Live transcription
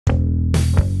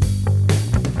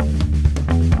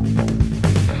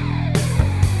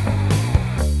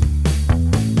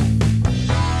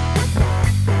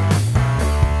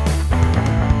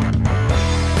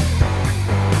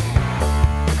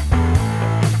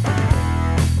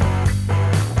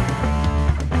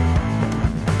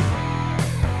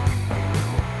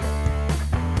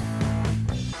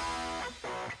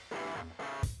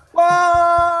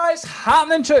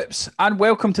Happening, troops, and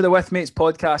welcome to the With Mates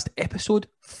podcast, episode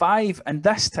 5. And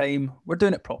this time, we're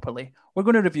doing it properly. We're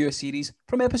going to review a series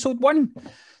from episode 1.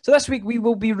 So this week, we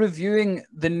will be reviewing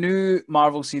the new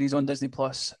Marvel series on Disney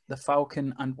Plus, The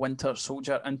Falcon and Winter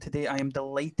Soldier. And today, I am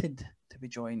delighted to be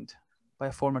joined by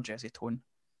a former Jersey Tone,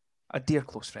 a dear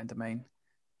close friend of mine,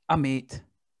 a mate.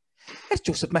 It's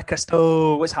Joseph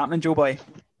McChrystal. What's happening, Joe boy?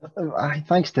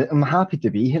 I'm happy to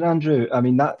be here, Andrew. I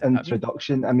mean, that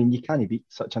introduction, you can't beat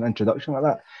such an introduction like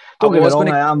that. Don't get me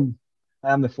wrong,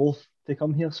 I am the fourth to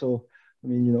come here, so,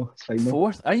 it's fine.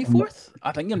 Fourth? Are you fourth?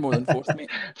 I think you're more than fourth,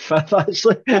 mate. Fifth,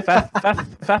 actually.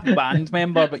 Fifth band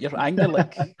member, but you're angry,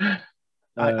 like...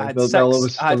 I had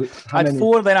six. I had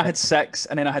four, then I had six,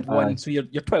 and then I had one, so you're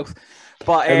 12th.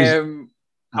 But...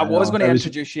 I was going to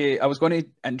introduce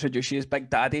you as Big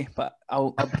Daddy, but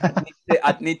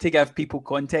I'd need to give people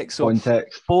context. So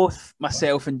both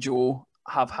myself and Joe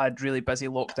have had really busy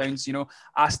lockdowns. You know,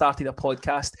 I started a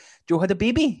podcast. Joe had a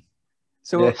baby.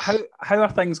 So yes. How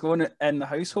are things going in the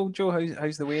household, Joe?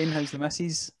 How's the Wayne? How's the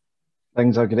missus?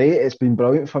 Things are great. It's been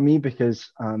brilliant for me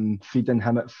because I'm feeding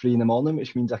him at 3 a.m,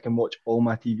 which means I can watch all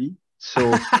my TV.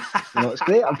 So, it's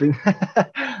great. I've been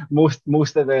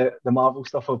most of the Marvel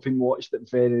stuff I've been watched at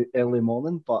very early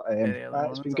morning, but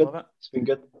it's been good. It's been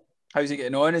good. How's he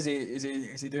getting on? Is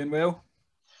he doing well?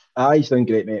 He's doing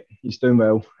great, mate. He's doing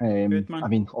well. Good,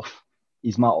 man.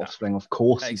 He's my offspring, of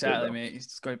course. Exactly, mate.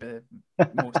 He's going to be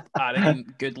the most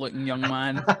arrogant, good-looking young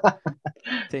man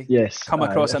to come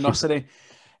across a nursery.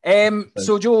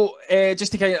 So Joe,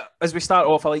 just to kind of, as we start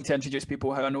off, I like to introduce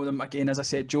people how I know them. Again, as I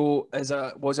said, Joe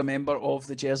was a member of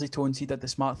the Jersey Tones. He did the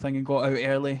smart thing and got out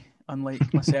early,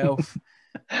 unlike myself.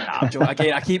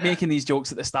 Again, I keep making these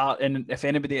jokes at the start, and if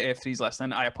anybody at F3 is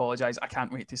listening, I apologise. I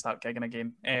can't wait to start gigging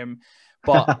again. Me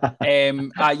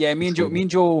and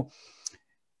Joe,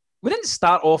 we didn't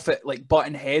start off at like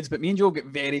button heads, but me and Joe get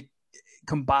very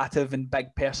combative and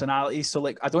big personalities. So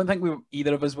like, I don't think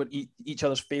either of us were each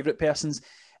other's favourite persons.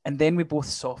 And then we both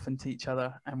softened to each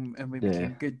other and we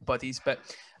became good buddies. But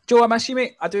Joe, I miss you,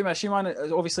 mate. I do miss you, man.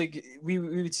 Obviously, we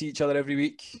would see each other every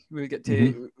week. We would get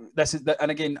to and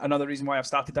again, another reason why I've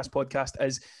started this podcast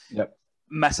is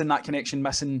missing that connection,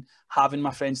 missing having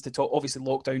my friends to talk. Obviously,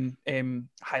 lockdown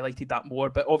highlighted that more,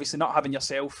 but obviously not having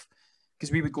yourself,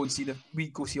 because we would go and see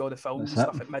all the films and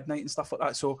stuff at midnight and stuff like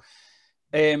that. So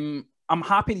I'm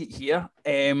happy to hear.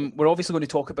 We're obviously going to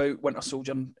talk about Winter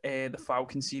Soldier, the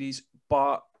Falcon series,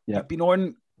 but you've been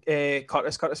on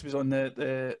Curtis. Curtis was on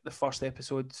the first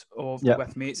episode of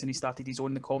With Mates, and he started his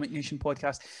own The Comic Nation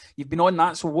podcast. You've been on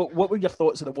that, so what were your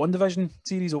thoughts of the WandaVision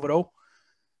series overall?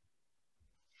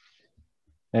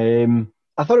 I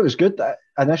thought it was good.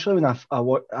 Initially, when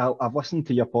I've listened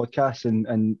to your podcast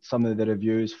and some of the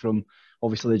reviews from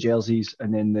obviously the Jerseys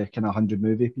and then the kind of 100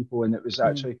 movie people, and it was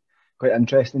actually quite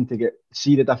interesting to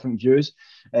see the different views.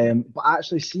 But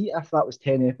actually see if that was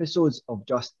 10 episodes of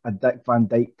just a Dick Van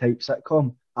Dyke type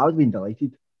sitcom, I would have been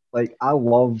delighted. Like, I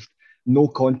loved no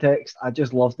context. I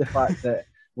just loved the fact that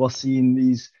we're seeing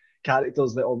these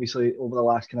characters that obviously over the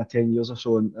last kind of 10 years or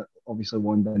so, and obviously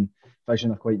Wanda and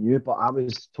Vision are quite new, but I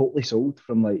was totally sold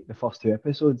from like the first 2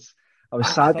 episodes. I was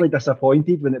sadly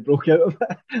disappointed when it broke out of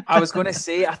it. I was going to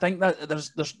say, I think that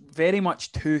there's very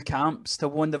much 2 camps to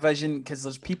WandaVision, because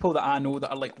there's people that I know that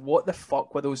are like, what the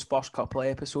fuck were those first couple of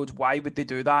episodes? Why would they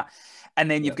do that? And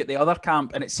then you've got the other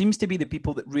camp, and it seems to be the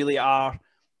people that really are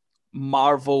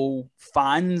Marvel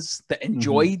fans that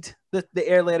enjoyed the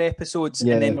earlier episodes,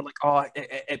 and then we're like,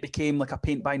 it became like a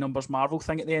paint by numbers Marvel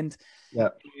thing at the end.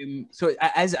 So it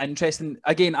is interesting.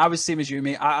 Again, I was same as you,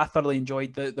 mate. I thoroughly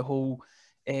enjoyed the whole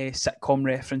sitcom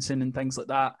referencing and things like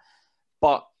that,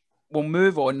 but we'll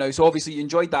move on now. So obviously you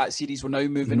enjoyed that series. We're now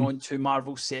moving on to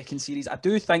Marvel's second series. I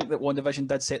do think that WandaVision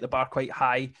did set the bar quite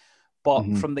high,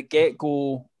 but from the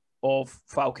get-go of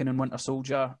Falcon and Winter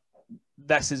Soldier,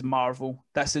 this is Marvel.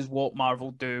 This is what Marvel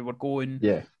do. We're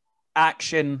going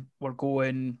action, we're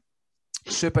going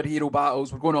superhero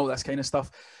battles, we're going all this kind of stuff.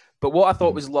 But what I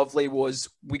thought was lovely was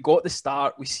we got the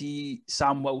start. We see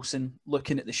Sam Wilson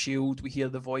looking at the shield. We hear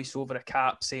the voice over a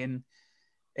Cap saying,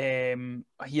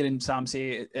 hearing Sam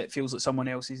say, it feels like someone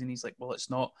else's. And he's like, well,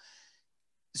 it's not.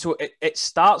 So it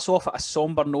starts off at a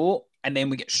somber note, and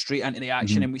then we get straight into the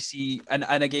action and we see,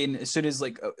 and again, as soon as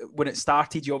like, when it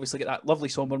started, you obviously get that lovely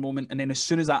somber moment. And then as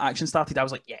soon as that action started, I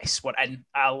was like, yes, we're in.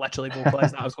 I literally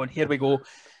vocalized that. I was going, here we go.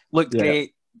 Looked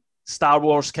great. Star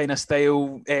Wars kind of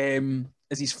style,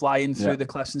 as he's flying through the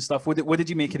cliffs and stuff. What did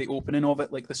you make of the opening of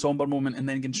it, like the somber moment and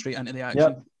then getting straight into the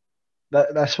action?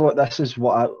 This is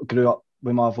what I grew up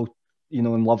with Marvel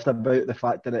and loved about the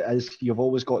fact that it is, you've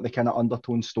always got the kind of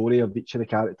undertone story of each of the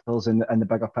characters in the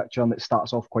bigger picture, and it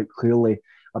starts off quite clearly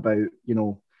about,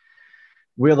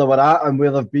 where they were at and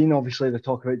where they've been. Obviously, they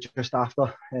talk about just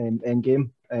after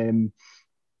Endgame, and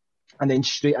then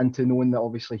straight into knowing that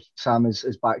obviously Sam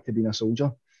is back to being a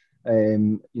soldier,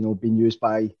 being used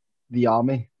by the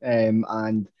army,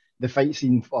 and the fight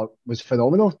scene was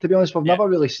phenomenal. To be honest, we've never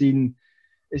really seen.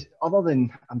 Other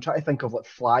than, I'm trying to think of like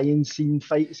flying scene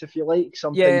fights, if you like.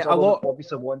 Sometimes a lot.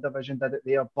 Obviously, WandaVision did it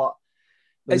there, but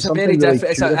it's a very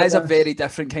different. It's a very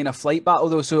different kind of flight battle,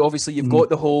 though. So obviously, you've got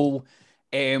the whole,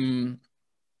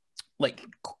 like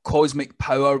cosmic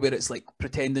power where it's like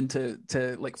pretending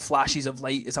to like flashes of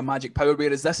light is a magic power,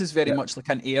 whereas this is very much like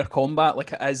an air combat,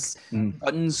 like it is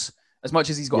guns. As much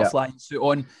as he's got a flying suit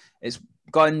on, it's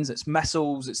guns, it's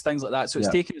missiles, it's things like that. So it's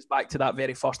taking us back to that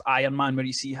very first Iron Man where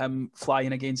you see him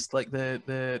flying against like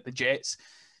the jets.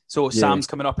 So Sam's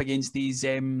coming up against these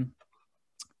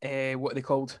what are they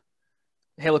called?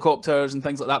 Helicopters and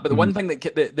things like that. But the one thing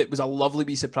that was a lovely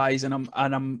wee surprise, and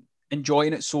I'm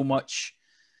enjoying it so much.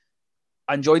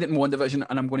 I enjoyed it in WandaVision,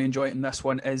 and I'm going to enjoy it in this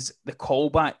one, is the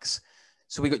callbacks.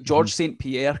 So we got George St.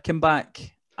 Pierre come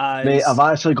back as Mate, I've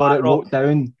actually got it wrote Rock.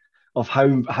 down of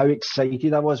how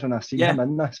excited I was when I seen him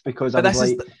in this, because I was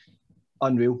like,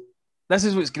 unreal. This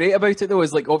is what's great about it, though,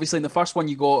 is like obviously in the first one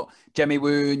you got Jimmy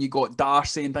Woo and you got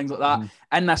Darcy and things like that.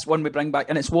 In this one we bring back,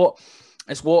 and it's what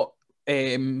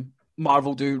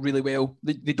Marvel do really well.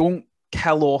 They don't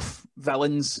kill off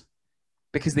villains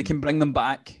because they can bring them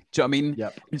back. Do you know what I mean?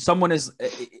 Yep. And someone is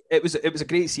it was a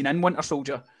great scene in Winter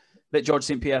Soldier that George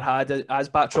St. Pierre had as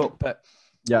Batroc, but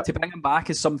to bring him back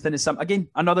as something again,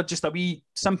 another just a wee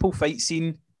simple fight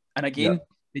scene, and again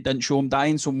they didn't show him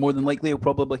dying, so more than likely he'll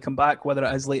probably come back, whether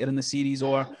it is later in the series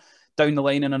or down the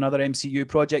line in another MCU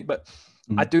project. But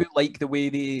I do like the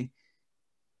way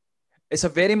it's a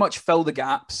very much fill the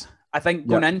gaps. I think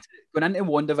going into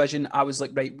WandaVision, I was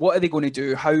like, right, what are they going to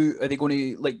do? How are they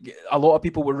going to, like, a lot of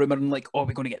people were rumoring like, oh,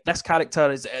 we're going to get this character.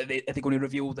 Are they going to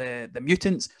reveal the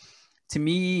mutants? To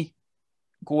me,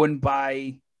 going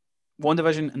by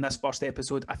WandaVision in this first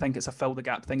episode, I think it's a fill the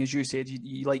gap thing. As you said,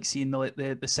 you like seeing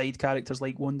the side characters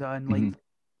like Wanda and like,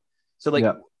 so like,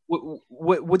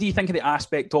 what do you think of the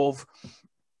aspect of,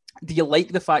 do you like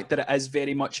the fact that it is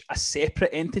very much a separate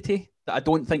entity, that I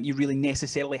don't think you really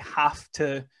necessarily have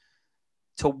to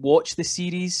watch the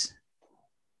series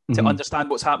to understand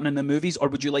what's happening in the movies, or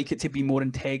would you like it to be more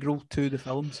integral to the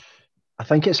films? I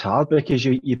think it's hard because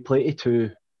you play to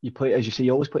two, as you say,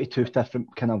 you always play to two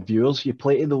different kind of viewers. You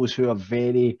play to those who are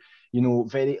very,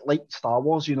 very like Star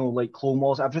Wars, like Clone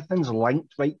Wars, everything's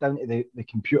linked right down to the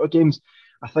computer games.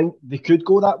 I think they could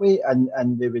go that way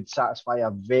and they would satisfy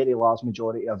a very large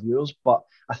majority of viewers, but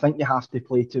I think you have to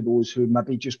play to those who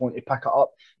maybe just want to pick it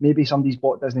up. Maybe somebody's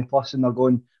bought Disney Plus and they're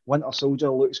going, Winter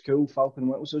Soldier looks cool, Falcon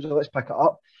and Winter Soldier, let's pick it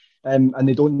up. And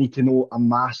they don't need to know a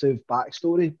massive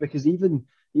backstory, because even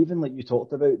like you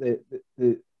talked about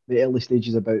the early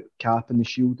stages about Cap and the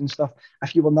Shield and stuff,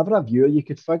 if you were never a viewer, you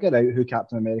could figure out who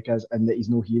Captain America is and that he's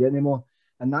not here anymore.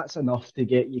 And that's enough to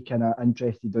get you kind of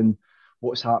interested in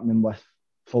what's happening with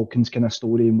Falcon's kind of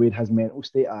story and where his mental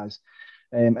state is.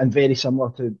 And very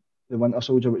similar to the Winter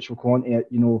Soldier, which we'll go on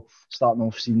to, starting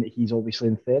off seeing that he's obviously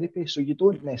in therapy. So you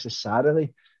don't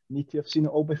necessarily need to have seen it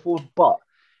all before, but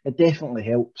it definitely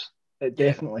helps. It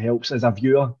definitely helps as a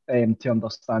viewer to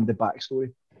understand the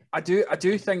backstory. I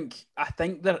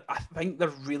think they're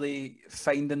really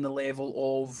finding the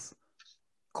level of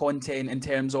content in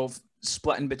terms of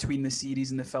splitting between the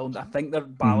series and the films. I think they're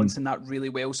balancing that really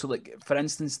well. So, like, for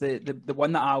instance, the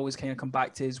one that I always kind of come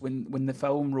back to is when the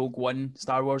film Rogue One,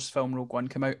 Star Wars film Rogue One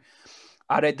came out,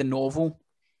 I read the novel,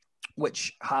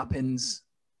 which happens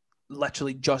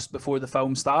literally just before the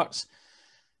film starts,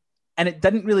 and it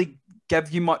didn't really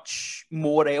give you much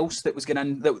more else that was going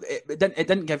in. It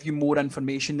didn't give you more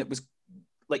information that was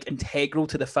like integral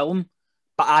to the film,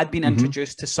 but I'd been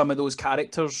introduced to some of those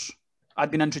characters.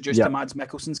 I'd been introduced to Mads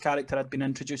Mikkelsen's character. I'd been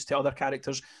introduced to other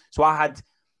characters, so I had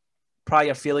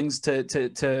prior feelings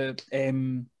to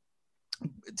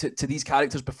these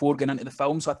characters before going into the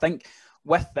film. So I think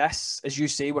with this, as you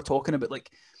say, we're talking about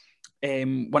like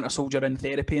Winter Soldier in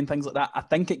therapy and things like that. I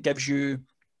think it gives you,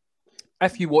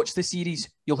 if you watch the series,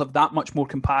 you'll have that much more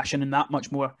compassion and that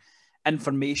much more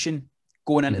information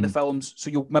going into the films. So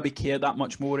you'll maybe care that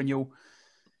much more, and you'll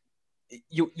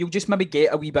just maybe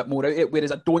get a wee bit more out of it.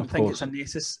 Whereas I don't think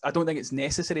it's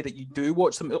necessary that you do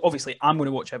watch them. Obviously, I'm going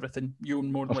to watch everything. You're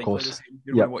more than likely the same.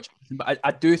 You're going to watch everything. But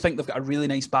I do think they've got a really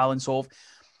nice balance of,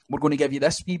 we're going to give you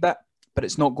this wee bit, but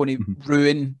it's not going to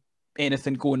ruin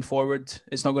anything going forward.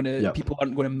 It's not going to. Yep. People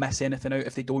aren't going to miss anything out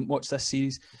if they don't watch this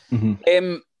series.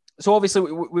 Mm-hmm. So obviously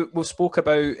we spoke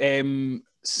about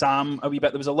Sam a wee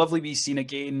bit. There was a lovely wee scene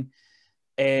again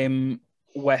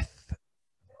with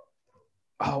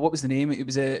what was the name?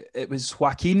 It was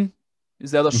Joaquin. It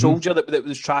was the other soldier that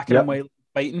was tracking him while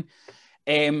fighting.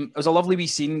 It was a lovely wee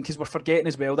scene because we're forgetting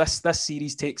as well. This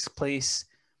series takes place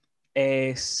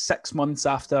 6 months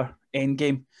after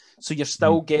Endgame, so you're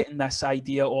still getting this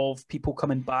idea of people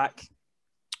coming back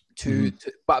to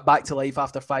back to life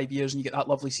after 5 years, and you get that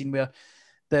lovely scene where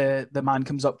the man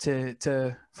comes up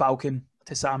to Falcon,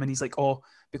 to Sam, and he's like, "Oh,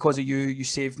 because of you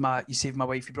saved my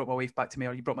wife. You brought my wife back to me,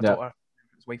 or you brought my daughter,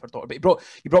 his wife or daughter, but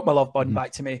you brought my loved one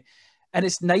back to me." And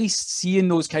it's nice seeing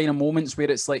those kind of moments where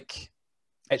it's like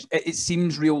it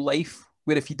seems real life.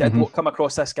 Where if you did come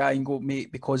across this guy and go,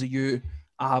 "Mate, because of you,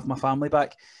 I have my family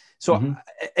back." So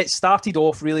it started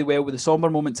off really well with a somber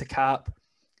moment to Cap,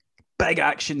 big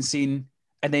action scene,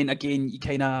 and then again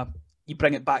you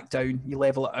bring it back down, you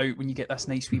level it out when you get this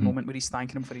nice wee moment where he's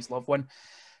thanking him for his loved one.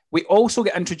 We also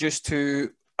get introduced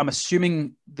to, I'm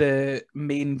assuming, the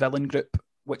main villain group,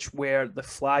 which were the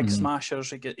Flag Smashers.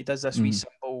 He does this wee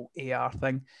symbol AR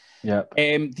thing. Yeah.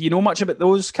 Do you know much about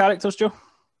those characters, Joe?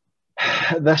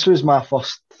 This was my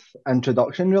first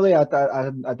introduction, really. I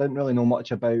didn't really know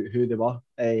much about who they were,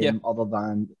 other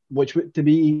than, which, to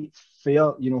be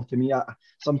fair, to me, I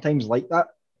sometimes like that,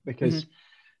 because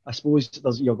I suppose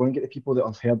you're going to get the people that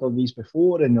have heard of these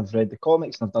before and have read the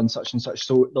comics and have done such and such,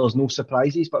 so there's no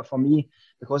surprises. But for me,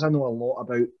 because I know a lot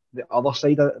about the other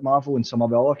side of Marvel and some of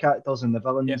the other characters and the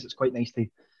villains, it's quite nice to.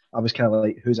 I was kind of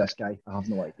like, who's this guy? I have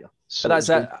no idea. So but that's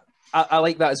it. I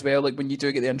like that as well. Like when you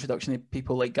do get the introduction of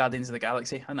people like Guardians of the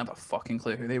Galaxy, I never fucking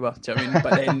clue who they were. Do you know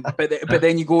what I mean? But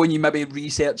then you go and you maybe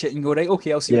research it and go, right,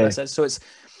 okay, I'll see what this is. So it's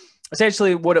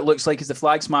essentially what it looks like is the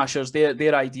Flag Smashers.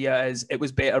 Their idea is it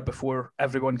was better before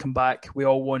everyone come back. We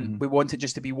all want it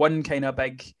just to be one kind of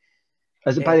big.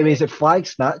 Is it, by the way, is it Flag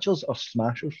Snatchers or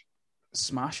Smashers?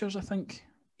 Smashers, I think.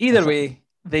 Either way.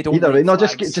 They don't. Either way, no,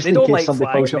 just they in don't case like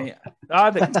somebody flags, calls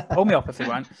mate. They pull me up if they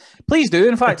want. Please do.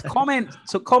 In fact, comment,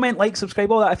 like,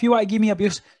 subscribe, all that. If you want to give me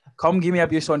abuse, come give me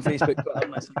abuse on Facebook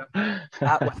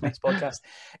at With Mates Podcast.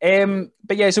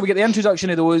 But yeah, so we get the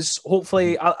introduction of those.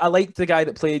 Hopefully, I liked the guy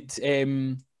that played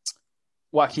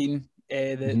Joaquin,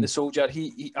 the soldier.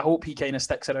 I hope he kind of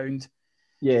sticks around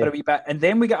for a wee bit, and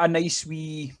then we get a nice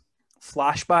wee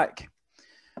flashback.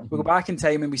 We go back in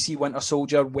time and we see Winter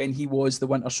Soldier when he was the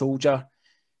Winter Soldier.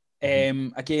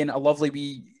 Again, a lovely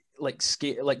wee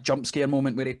jump scare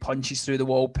moment where he punches through the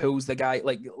wall, pulls the guy.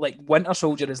 Like Winter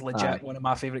Soldier is legit one of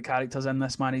my favorite characters in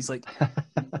this, man. He's like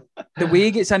the way he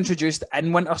gets introduced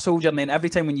in Winter Soldier, and then every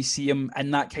time when you see him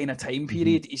in that kind of time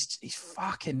period, he's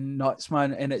fucking nuts,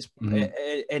 man. And it's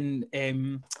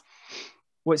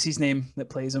what's his name that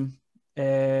plays him?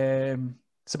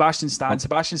 Sebastian Stan.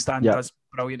 Sebastian Stan does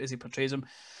brilliant as he portrays him.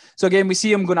 So again, we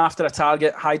see him going after a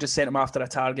target. Hydra sent him after a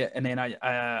target, and then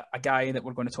a guy that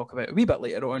we're going to talk about a wee bit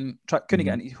later on couldn't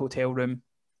get into his hotel room,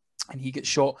 and he gets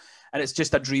shot. And it's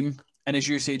just a dream. And as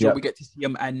you say, Joe, we get to see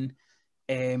him in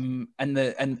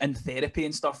therapy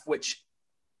and stuff, which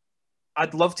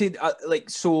I'd love to like.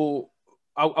 So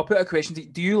I'll put a question to you.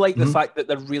 Do you like the fact that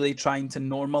they're really trying to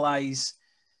normalize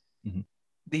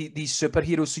these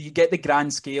superheroes? So you get the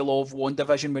grand scale of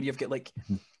WandaVision where you've got like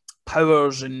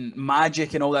powers and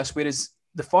magic and all this, whereas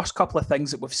the first couple of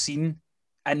things that we've seen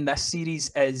in this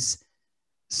series is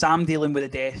Sam dealing with the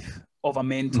death of a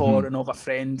mentor and of a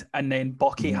friend, and then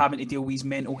Bucky having to deal with his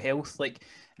mental health. Like,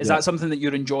 is that something that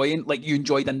you're enjoying? Like you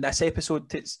enjoyed in this episode,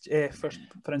 for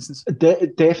instance?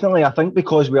 Definitely. I think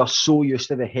because we are so used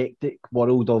to the hectic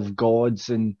world of gods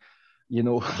and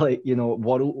literally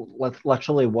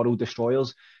world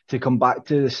destroyers, to come back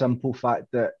to the simple fact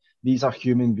that these are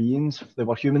human beings. They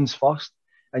were humans first.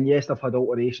 And yes, they've had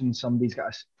alterations. Falcon's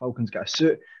got a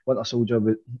suit. Winter Soldier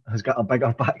has got a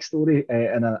bigger backstory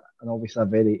and obviously a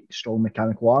very strong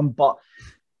mechanical arm. But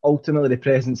ultimately, the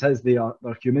presence is they're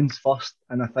humans first.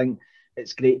 And I think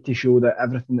it's great to show that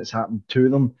everything that's happened to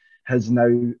them it's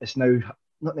now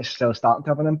not necessarily starting to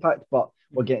have an impact, but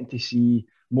we're getting to see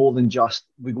more than just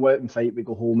we go out and fight, we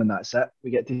go home, and that's it.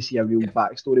 We get to see a real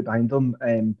backstory behind them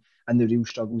and the real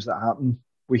struggles that happen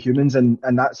with humans, and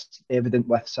that's evident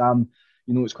with Sam.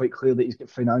 It's quite clear that he's got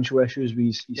financial issues with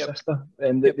his sister,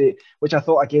 which I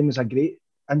thought again was a great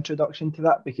introduction to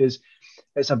that, because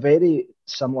it's a very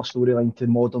similar storyline to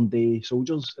modern day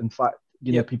soldiers. In fact,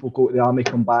 people go to the army,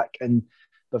 come back, and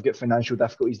they've got financial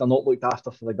difficulties. They're not looked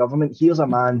after for the government. Here's a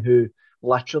man who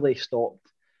literally stopped,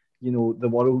 the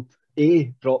world.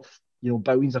 Brought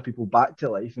billions of people back to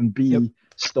life, and B,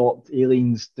 stopped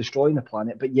aliens destroying the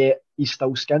planet, but yet he's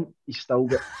still skint. He's still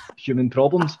got human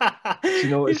problems.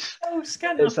 So, it's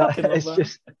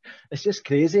just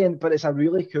crazy, but it's a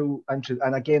really cool intro.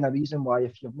 And again, a reason why,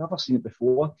 if you've never seen it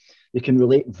before, you can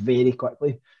relate very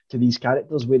quickly to these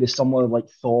characters. Whereas someone like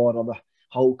Thor or the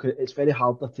Hulk, it's very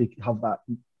harder to have that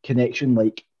connection.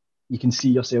 Like, you can see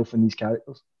yourself in these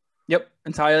characters. Yep,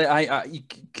 entirely.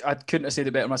 I couldn't have said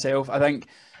it better myself. I think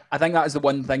that is the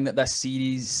one thing that this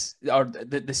series, or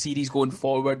the series going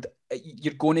forward,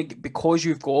 you're going to, because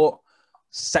you've got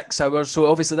 6 hours. So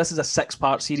obviously this is a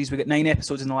 6-part series. We got 9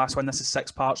 episodes in the last one. This is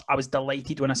 6 parts. I was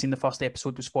delighted when I seen the first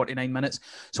episode was 49 minutes.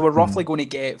 So we're roughly going to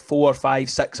get 4, 5,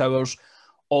 6 hours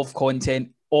of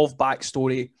content, of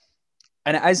backstory.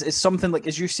 And it's something like,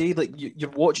 as you say, like you're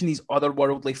watching these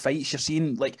otherworldly fights. You're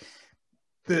seeing like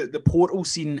the portal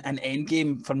scene in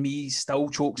Endgame for me still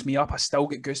chokes me up. I still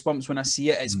get goosebumps when I see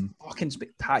it. It's fucking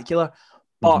spectacular.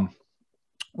 But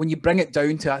when you bring it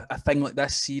down to a thing like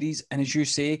this series, and as you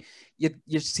say,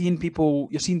 you're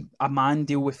seeing a man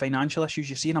deal with financial issues.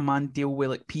 You're seeing a man deal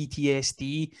with like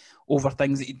PTSD over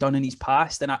things that he'd done in his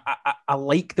past. And I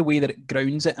like the way that it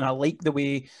grounds it, and I like the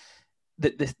way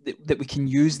that we can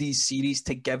use these series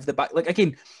to give the back. Like,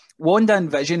 again, Wanda and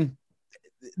Vision,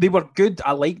 they were good.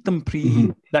 I liked them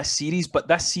pre this series, but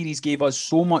this series gave us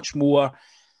so much more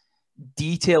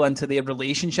detail into their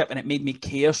relationship, and it made me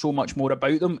care so much more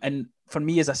about them. And for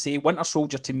me, as I say, Winter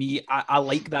Soldier, to me, I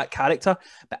like that character,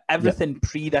 but everything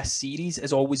pre this series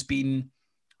has always been,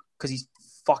 because he's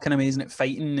fucking amazing at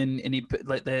fighting, and he put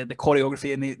like the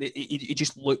choreography, and he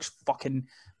just looks fucking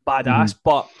badass.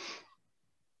 But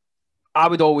I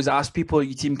would always ask people, are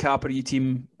you Team Cap or are you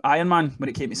Team Iron Man when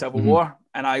it came to Civil War?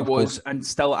 And I was, and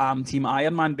still am, Team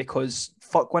Iron Man, because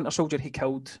fuck Winter Soldier, he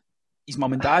killed his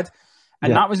mum and dad.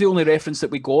 And that was the only reference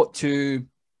that we got to,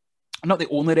 not the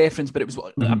only reference, but it was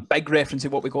a big reference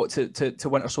of what we got to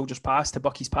Winter Soldier's past, to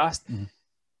Bucky's past.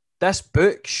 This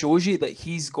book shows you that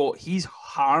he's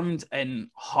harmed and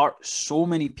hurt so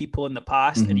many people in the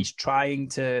past, and he's trying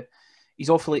to,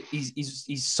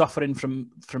 he's suffering from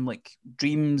like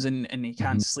dreams, and he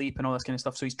can't sleep and all this kind of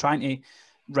stuff. So he's trying to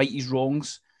right his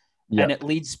wrongs. And it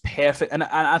leads perfect. And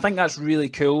I think that's really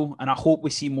cool. And I hope we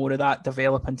see more of that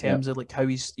develop in terms of like how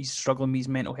he's struggling with his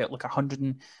mental health. Like what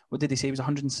did they say? He was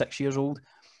 106 years old.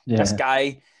 This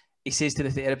guy, he says to the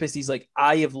therapist, he's like,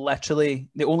 I have literally,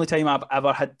 the only time I've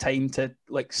ever had time to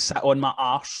like sit on my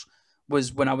arse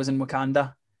was when I was in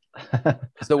Wakanda.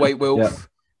 It's the White Wolf.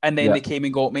 And then they came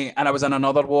and got me, and I was in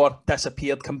another war,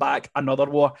 disappeared, come back, another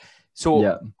war.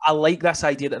 So I like this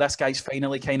idea that this guy's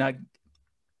finally kind of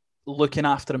looking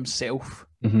after himself,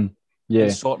 and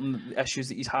sorting the issues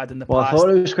that he's had in the past. I thought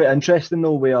it was quite interesting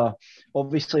though, where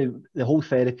obviously the whole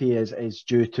therapy is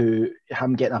due to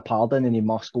him getting a pardon, and he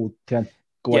must go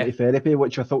into therapy,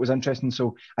 which I thought was interesting.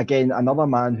 So again, another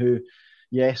man who,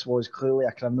 yes, was clearly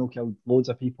a criminal, killed loads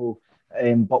of people,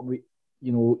 but we,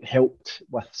 helped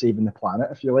with saving the planet,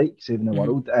 if you like, saving the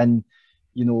world. And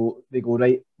they go,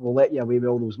 right, we'll let you away with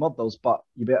all those murders, but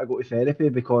you better go to therapy,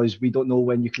 because we don't know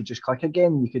when you could just click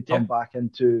again. You could turn back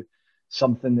into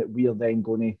something that we're then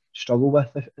going to struggle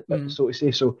with, so to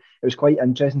say. So it was quite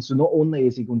interesting. So not only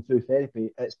is he going through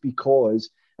therapy, it's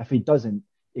because if he doesn't,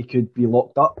 he could be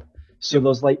locked up. So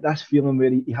there's like this feeling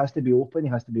where he has to be open, he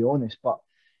has to be honest, but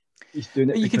he's doing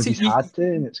it because he's had to,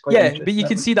 and it's quite but you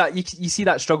can see that you see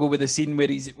that struggle with the scene where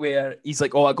he's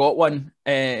like, oh, I got one,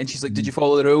 and she's like, did you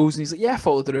follow the rules? And he's like, yeah, I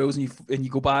followed the rules. And you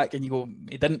go back and you go,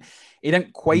 he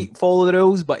didn't quite follow the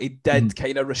rules, but he did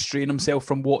kind of restrain himself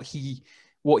from what he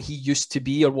used to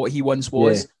be, or what he once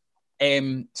was.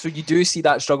 So you do see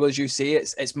that struggle, as you say.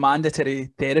 It's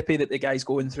mandatory therapy that the guy's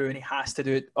going through, and he has to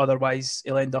do it, otherwise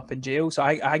he'll end up in jail. So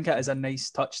I think it is a nice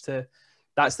touch to,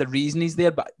 that's the reason he's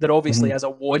there, but there obviously is a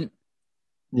want.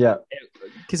 Yeah.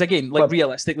 Because again, like,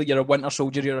 realistically, you're a Winter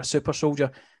Soldier, you're a super soldier.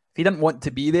 If he didn't want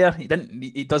to be there, he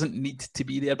doesn't need to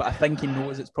be there, but I think he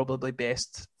knows it's probably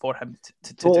best for him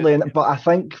to totally. do it. But I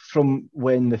think from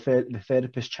when the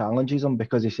therapist challenges him,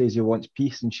 because he says he wants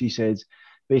peace, and she says,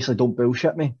 basically, don't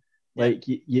bullshit me. Like,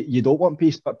 you don't want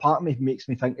peace. But part of me makes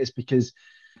me think it's because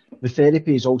the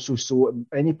therapy is also so, at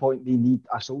any point they need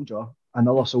a soldier,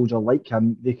 another soldier like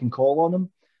him, they can call on him,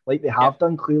 like they have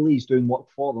done. Clearly he's doing work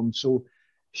for them, so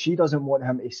she doesn't want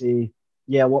him to say,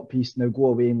 yeah, I want peace, now go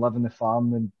away and live in the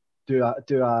farm and do a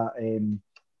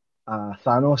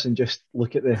Thanos and just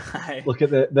look at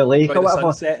the lake or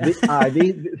whatever.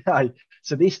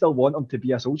 So they still want him to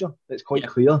be a soldier. It's quite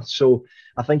clear. So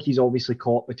I think he's obviously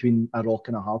caught between a rock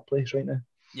and a hard place right now.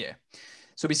 Yeah.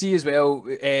 So we see as well,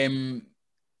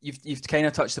 you've kind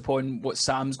of touched upon what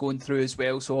Sam's going through as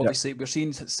well. So obviously we're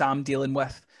seeing Sam dealing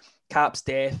with Cap's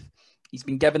death. He's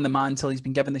been given the mantle. He's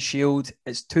been given the shield.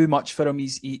 It's too much for him.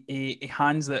 He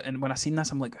hands it. And when I seen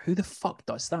this, I'm like, who the fuck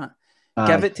does that?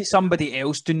 Give it to somebody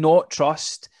else. Do not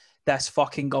trust this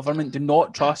fucking government. Do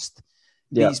not trust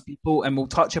these people. And we'll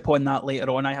touch upon that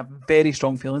later on. I have very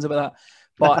strong feelings about that.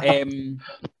 But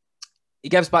he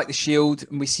gives back the shield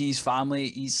and we see his family.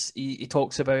 He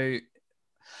talks about,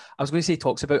 I was going to say he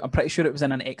talks about, I'm pretty sure it was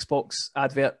in an Xbox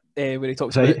advert where he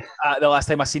talks about the last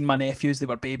time I seen my nephews, they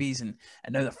were babies and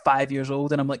now they're 5 years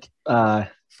old. And I'm like,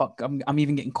 fuck, I'm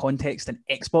even getting context in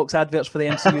Xbox adverts for the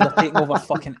MCU. They're taking over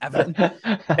fucking everything.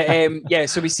 But,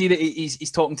 so we see that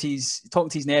he's talking to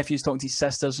his nephews, talking to his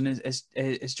sisters. And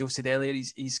as Joe said earlier,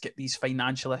 he's got these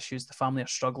financial issues. The family are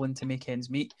struggling to make ends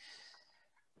meet.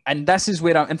 And this is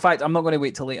where in fact, I'm not going to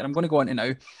wait till later. I'm going to go on to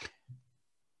now.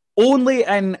 Only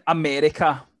in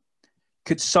America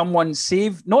could someone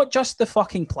save not just the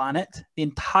fucking planet, the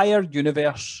entire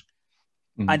universe,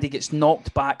 and he gets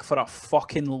knocked back for a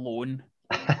fucking loan.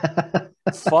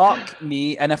 Fuck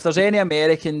me. And if there's any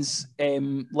Americans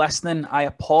listening, I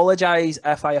apologize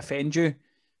if I offend you,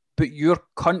 but your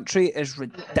country is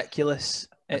ridiculous.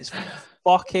 It's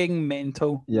fucking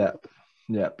mental. Yep.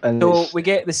 And so we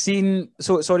get the scene.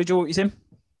 So sorry, Joe, what you saying?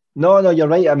 No, you're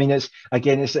right. I mean, it's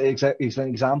an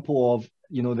example of,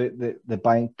 you know, the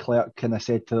bank clerk kind of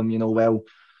said to them, you know, well,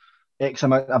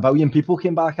 a billion people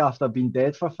came back after being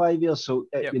dead for 5 years. So,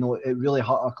 you know, it really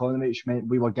hurt our economy, which meant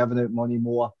we were giving out money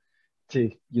more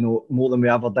than we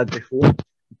ever did before.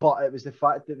 But it was the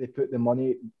fact that they put the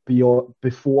money before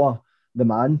the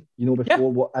man, you know,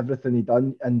 before what everything he'd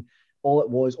done. And all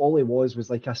he was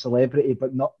like a celebrity,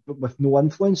 but with no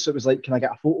influence. So it was like, can I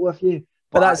get a photo of you?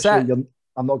 But that's it.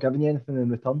 I'm not giving you anything in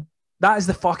return. That is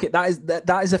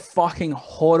the fucking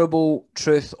horrible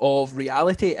truth of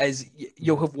reality. Is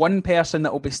you'll have one person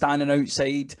that will be standing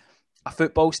outside a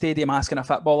football stadium asking a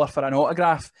footballer for an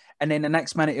autograph, and then the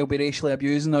next minute he'll be racially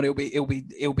abusing, or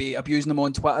he'll be abusing them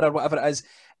on Twitter or whatever it is.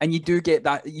 And you do get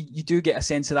that. You do get a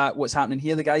sense of that. What's happening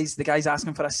here? The guy's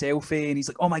asking for a selfie, and he's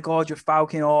like, "Oh my God, you're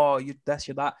Falcon. Oh, you're this,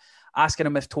 you're that." Asking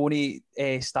him if Tony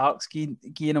Stark's giving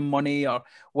him money or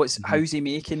how's he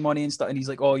making money and stuff, and he's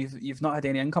like, "Oh, you've not had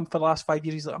any income for the last 5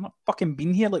 years." He's like, "I'm not fucking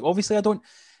been here. Like, obviously I don't."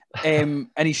 And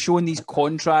he's showing these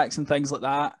contracts and things like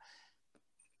that.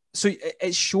 So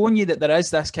it's showing you that there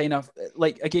is this kind of,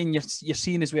 like, again, you're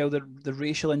seeing as well the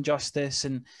racial injustice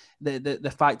and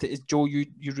the fact that, Joe, you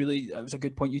really, it was a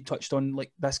good point you touched on.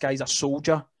 Like, this guy's a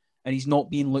soldier and he's not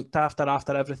being looked after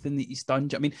everything that he's done.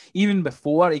 I mean, even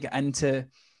before he got into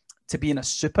being a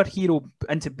superhero,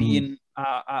 into being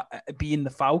being the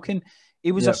Falcon,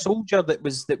 he was a soldier that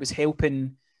was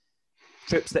helping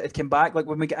troops that had come back. Like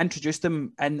when we get introduced to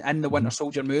him in the Winter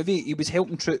Soldier movie, he was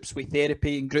helping troops with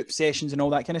therapy and group sessions and all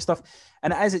that kind of stuff.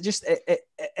 And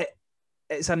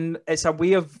it's a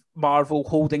way of Marvel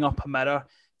holding up a mirror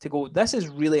to go, this is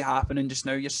really happening just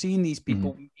now. You're seeing these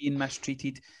people being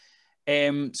mistreated.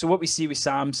 So what we see with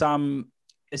Sam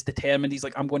is determined. He's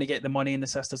like, I'm going to get the money. And the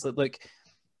sisters like, look,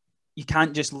 you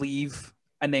can't just leave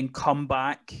and then come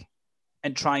back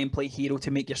and try and play hero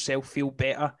to make yourself feel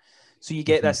better. So you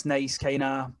get this nice kind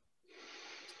of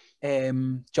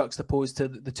juxtaposed to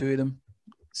the two of them.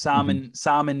 Sam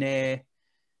and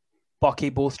Bucky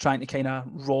both trying to kind of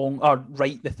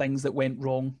right the things that went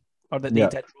wrong or that they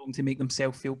did wrong to make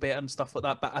themselves feel better and stuff like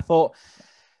that. But I thought,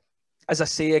 as I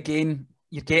say again,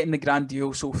 you're getting the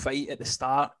grandioso fight at the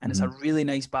start, and it's a really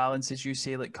nice balance, as you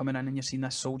say, like coming in and you're seeing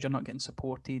this soldier not getting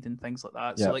supported and things like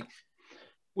that. So, like,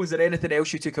 was there anything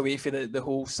else you took away for the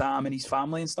whole Sam and his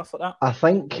family and stuff like that? I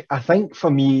think for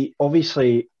me,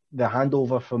 obviously, the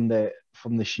handover from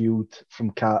the shield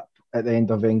from Cap at the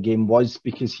end of Endgame was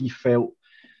because he felt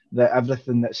that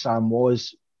everything that Sam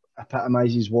was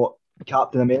epitomizes what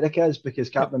Captain America is, because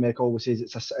Captain America always says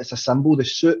it's a symbol. The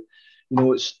suit, you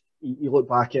know, you look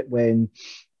back at when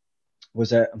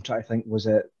was it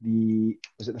the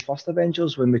first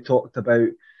Avengers when we talked about,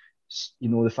 you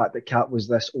know, the fact that Cap was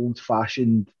this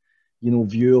old-fashioned, you know,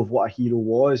 view of what a hero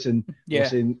was, and we're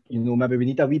saying, you know, maybe we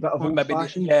need a wee bit of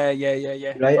old-fashioned. Yeah.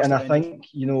 Right, and I think,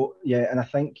 you know, and I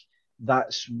think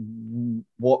that's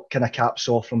what kind of Cap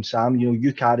saw from Sam. You know,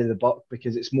 you carry the buck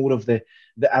because it's more of the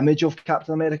image of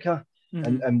Captain America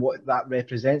and what that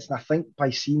represents. And I think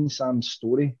by seeing Sam's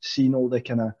story, seeing all the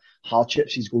kind of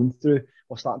hardships he's going through,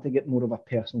 we're starting to get more of a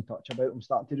personal touch about him. I'm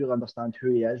starting to really understand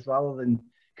who he is, rather than,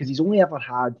 because he's only ever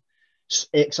had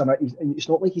X amount. It's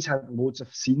not like he's had loads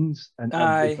of scenes in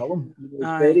the film.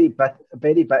 It's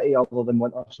very bitty other than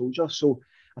Winter Soldier. So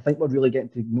I think we're really getting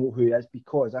to know who he is,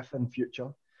 because if in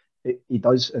future he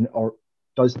does, or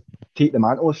does take the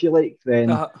mantle, if you like,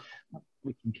 then Uh,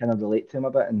 we can kind of relate to him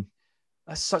a bit. And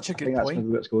that's such a I good think that's point. maybe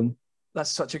where it's going.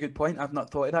 That's such a good point. I've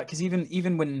not thought of that, because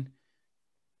even when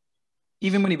he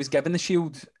was given the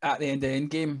shield at the end of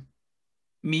Endgame,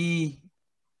 me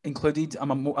included,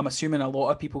 I'm assuming a lot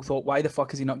of people thought, why the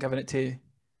fuck is he not giving it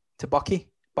to Bucky?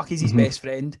 Bucky's his best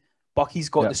friend. Bucky's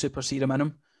got the super serum in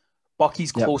him.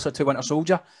 Bucky's closer to Winter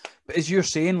Soldier. But as you're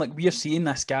saying, like, we're seeing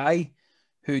this guy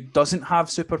who doesn't have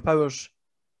superpowers,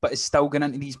 but is still going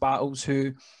into these battles,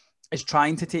 who is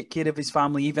trying to take care of his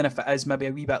family, even if it is maybe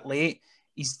a wee bit late.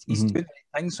 He's doing the right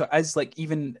thing. So it is like,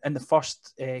 even in the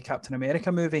first Captain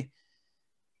America movie,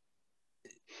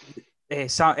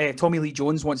 Tommy Lee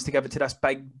Jones wants to give it to this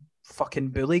big fucking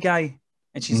bully guy,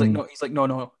 and she's like, no. He's like,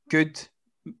 no, good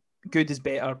is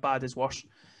better, bad is worse.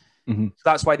 So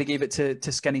that's why they gave it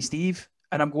to Skinny Steve.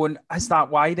 And I'm going, is that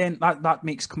why then? That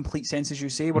makes complete sense, as you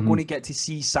say. We're going to get to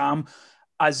see Sam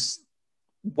as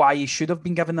why he should have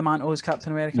been given the mantle as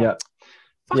Captain America. Yeah.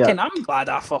 I'm glad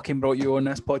I fucking brought you on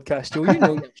this podcast, Joe. You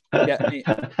know you're getting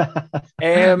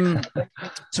it.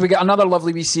 So we get another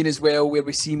lovely wee scene as well, where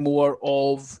we see more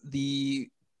of the.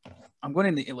 I'm going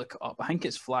to need to look it up. I think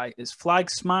it's Flag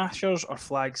Smashers or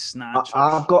Flag Snatchers.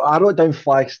 I wrote down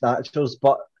Flag Snatchers,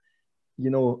 but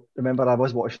remember I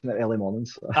was watching it early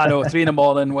mornings. So. I know, 3 a.m.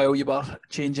 while you were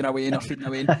changing away and feeding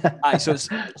away. So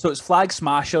it's Flag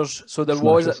Smashers. So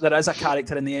there is a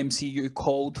character in the MCU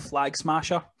called Flag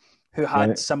Smasher, who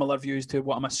had similar views to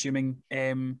what I'm assuming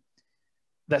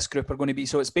this group are going to be.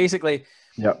 So it's basically,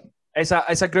 it's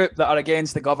a group that are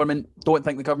against the government, don't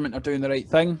think the government are doing the right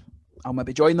thing. I'll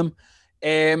maybe join them.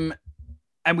 And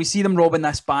we see them robbing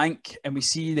this bank, and we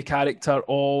see the character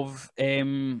of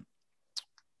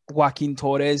Joaquin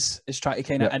Torres is trying to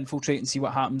kind of infiltrate and see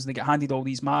what happens. And they get handed all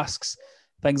these masks,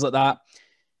 things like that.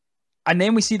 And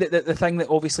then we see that the thing that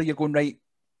obviously you're going, right,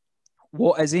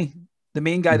 what is he? The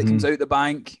main guy that comes out the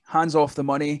bank, hands off the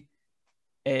money.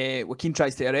 Joaquin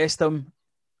tries to arrest him.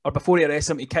 Or before he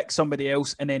arrests him, he kicks somebody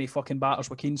else, and then he fucking batters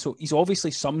Joaquin. So he's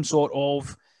obviously some sort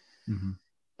of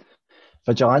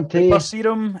vigilante. Super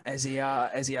serum. Is he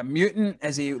a mutant?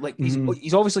 Is he like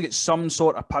he's obviously got some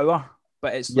sort of power,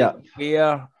 but it's like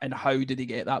where and how did he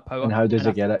get that power? And how does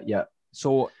he get it? Yeah.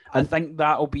 So I think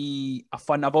that'll be a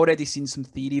fun. I've already seen some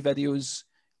theory videos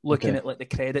looking at like the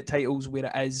credit titles where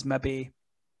it is maybe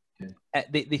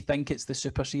they think it's the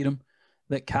super serum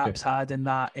that Cap's had in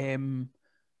that.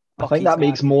 I think that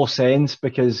makes more sense,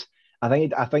 because I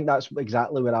think that's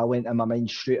exactly where I went in my mind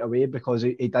straight away, because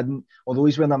he didn't, although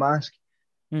he's wearing a mask,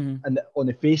 and on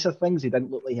the face of things, he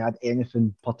didn't look like he had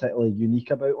anything particularly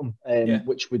unique about him,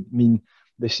 which would mean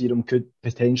the serum could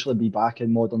potentially be back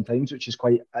in modern times, which is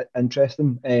quite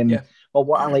interesting. But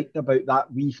what I liked about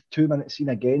that wee 2-minute scene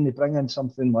again, they bring in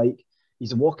something like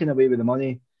he's walking away with the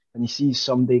money and he sees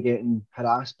somebody getting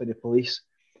harassed by the police,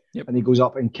 and he goes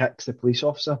up and kicks the police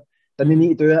officer. Didn't he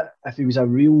need to do it? If he was a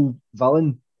real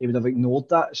villain, he would have ignored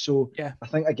that. So I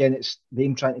think again, it's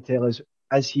them trying to tell us: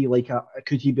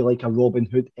 could he be like a Robin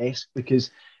Hood-esque? Because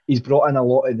he's brought in a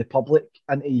lot of the public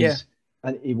into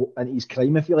his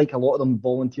crime. If you like, a lot of them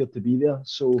volunteered to be there,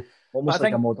 so almost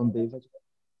like a modern David.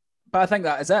 But I think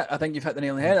that is it. I think you've hit the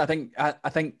nail on the head. I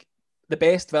think the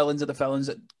best villains are the villains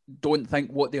that don't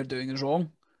think what they're doing is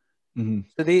wrong.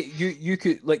 So you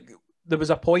could like. There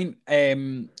was a point,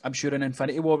 I'm sure, in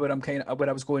Infinity War where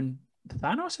I was going,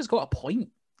 Thanos has got a point.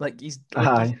 Like he's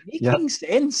making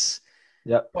sense.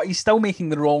 But he's still making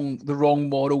the wrong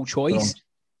moral choice.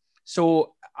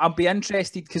 So I'll be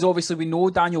interested, because obviously we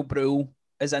know Daniel Brühl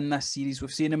is in this series.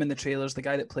 We've seen him in the trailers. The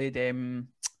guy that played Baron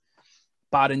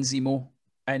Zemo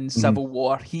in Civil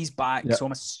War, he's back. So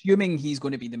I'm assuming he's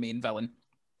going to be the main villain.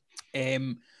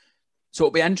 So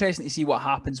it'll be interesting to see what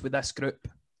happens with this group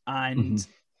and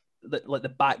like the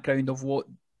background of what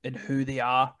and who they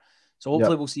are. So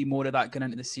hopefully we'll see more of that going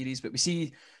into the series. But we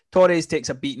see Torres takes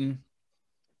a beating,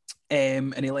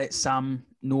 and he lets Sam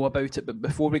know about it. But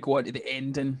before we go on to the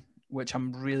ending, which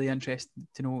I'm really interested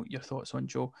to know your thoughts on,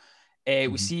 Joe,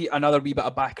 we see another wee bit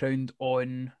of background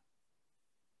on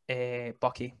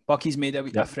Bucky. Bucky's made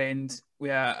a friend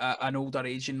with an older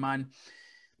Asian man.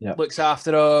 Looks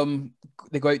after him.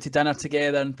 They go out to dinner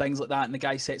together and things like that. And the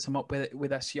guy sets him up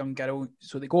with this young girl.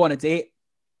 So they go on a date,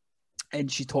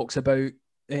 and she talks about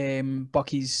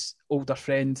Bucky's older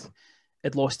friend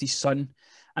had lost his son,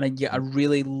 and I get a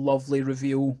really lovely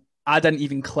reveal. I didn't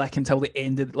even click until the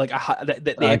end of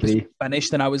the episode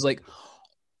finished, and I was like,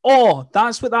 "Oh,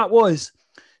 that's what that was."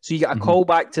 So you get a call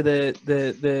back to the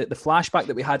flashback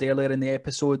that we had earlier in the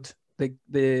episode.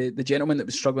 The gentleman that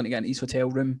was struggling to get into his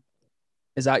hotel room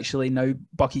is actually now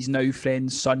Bucky's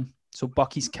friend's son. So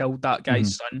Bucky's killed that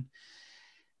guy's son.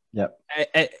 Yep.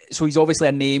 So he's obviously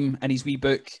a name in his wee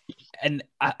book, and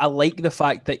I like the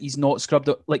fact that he's not scrubbed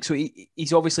up. Like, so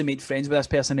he's obviously made friends with this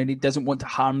person, and he doesn't want to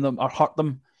harm them or hurt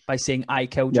them by saying I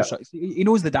killed you. He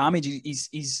knows the damage.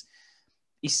 He's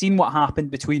seen what happened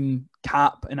between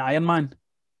Cap and Iron Man.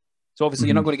 So obviously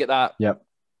you're not going to get that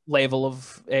level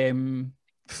of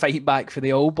fight back for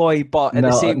the old boy, but at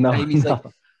the same time, he's like,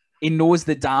 he knows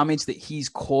the damage that he's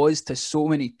caused to so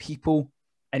many people,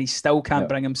 and he still can't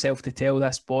bring himself to tell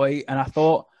this boy. And I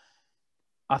thought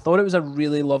it was a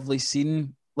really lovely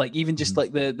scene. Like, even just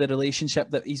like the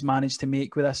relationship that he's managed to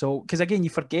make with us all. Because again, you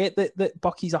forget that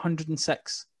Bucky's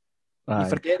 106. You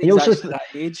forget he's actually that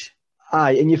age.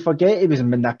 Aye, and you forget he was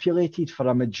manipulated for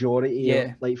a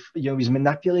majority. Like, he was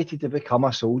manipulated to become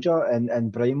a soldier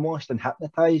and brainwashed and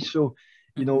hypnotized. So,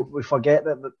 you know, we forget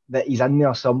that he's in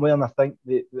there somewhere. And I think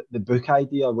the book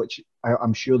idea, which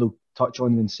I'm sure they'll touch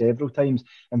on several times,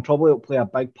 and probably will play a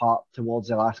big part towards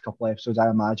the last couple of episodes, I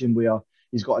imagine, where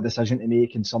he's got a decision to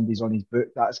make and somebody's on his book.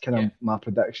 That's kind of my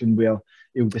prediction, where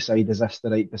he'll decide, is this the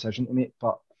right decision to make?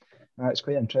 But it's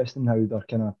quite interesting how they're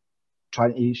kind of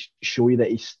trying to show you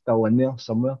that he's still in there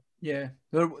somewhere. Yeah,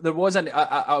 there was an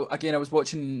again. I was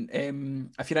watching.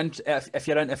 If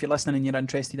you're listening and you're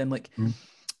interested in like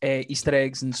Easter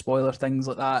eggs and spoiler things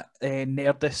like that,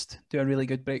 Nerdist do a really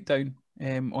good breakdown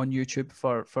on YouTube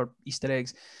for Easter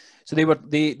eggs. So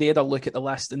they had a look at the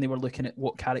list and they were looking at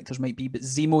what characters might be, but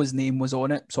Zemo's name was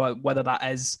on it. So whether that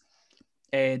is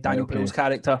Daniel Peel's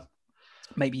character,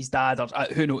 maybe his dad, or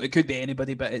who knows, it could be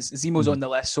anybody, but it's Zemo's on the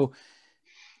list. So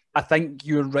I think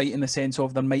you're right in the sense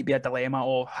of there might be a dilemma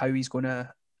of how he's going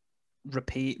to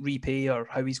repay or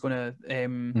how he's going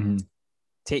to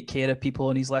take care of people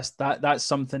on his list. That's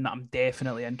something that I'm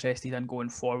definitely interested in going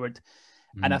forward.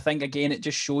 And I think, again, it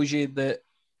just shows you that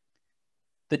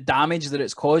the damage that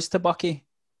it's caused to Bucky,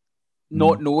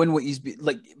 not knowing what he's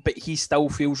like, but he still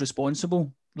feels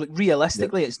responsible. Like,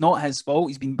 realistically, it's not his fault.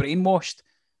 He's been brainwashed,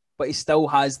 but he still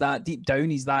has that deep down.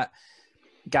 He's that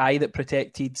guy that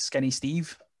protected Skinny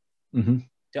Steve. Do you know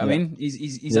what I mean?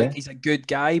 He's a good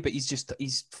guy, but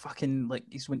he's fucking, like,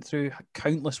 he's went through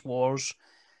countless wars,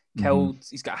 killed.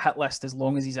 He's got a hit list as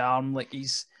long as his arm. Like,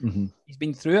 he's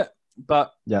been through it.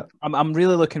 But I'm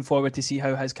really looking forward to see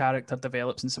how his character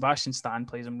develops, and Sebastian Stan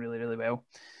plays him really, really well.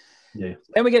 Yeah.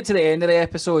 Then we get to the end of the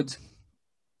episode,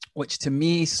 which to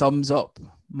me sums up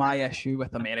my issue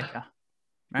with America.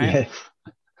 Right?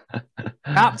 Yeah.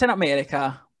 Captain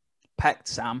America picked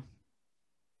Sam.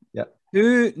 Yeah.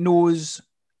 Who knows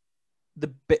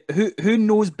who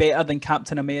knows better than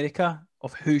Captain America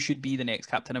of who should be the next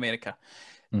Captain America?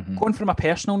 Going from a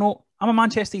personal note, I'm a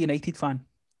Manchester United fan.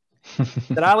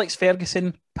 Did Alex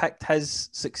Ferguson picked his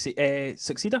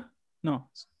successor? No.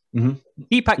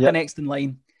 He picked the next in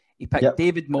line. He picked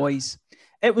David Moyes.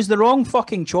 It was the wrong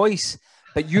fucking choice,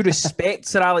 but you respect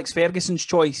Sir Alex Ferguson's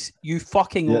choice. You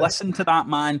fucking listen to that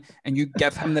man and you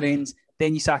give him the reins.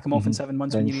 Then you sack him off in 7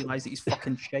 months when you realise that he's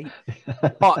fucking shite.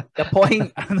 But the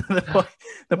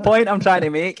point I'm trying to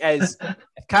make is,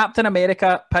 if Captain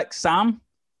America picks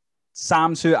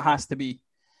Sam's who it has to be.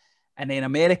 And then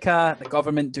America, the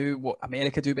government do what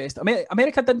America do best.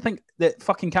 America didn't think that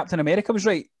fucking Captain America was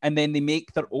right. And then they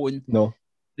make their own. No.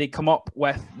 They come up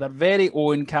with their very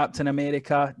own Captain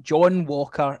America. John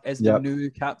Walker is the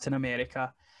new Captain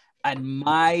America. And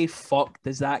my fuck,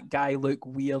 does that guy look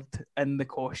weird in the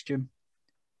costume.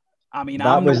 I mean,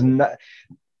 that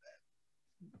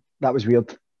was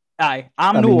weird. Aye,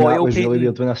 I'm no oil painting. Really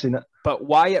weird when I seen it. But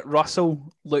Wyatt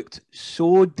Russell looked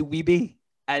so dweeby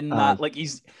in that. Like,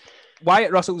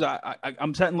 Wyatt Russell's.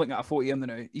 I'm sitting looking at a photo of him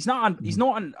now. He's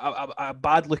not a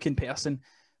bad looking person,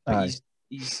 but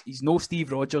he's no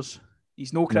Steve Rogers.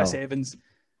 He's no Chris Evans.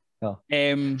 No.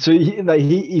 So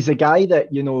he's a guy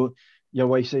that, you know, your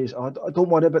wife says, "Oh, don't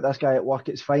worry about this guy at work.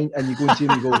 It's fine," and you go and see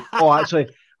him and you go, "Oh, actually,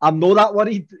 I'm not that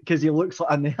worried because he looks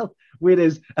like a nerd."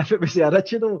 Whereas if it was the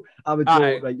original, I would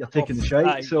go, "Right, you're taking the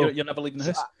shite." So you're never leaving the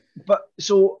house. But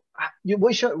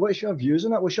what's your views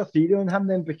on it? What's your theory on him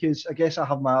then? Because I guess I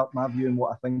have my view on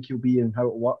what I think he'll be and how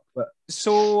it'll work. But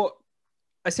so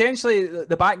essentially,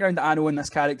 the background that I know in this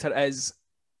character is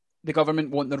the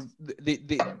government want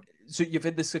so you've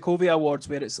had the Sokovia Awards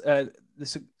where it's the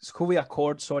Sokovia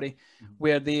Accord,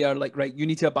 where they are like, right, you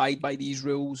need to abide by these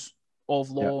rules of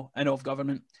law and of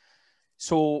government.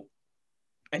 So,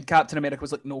 and Captain America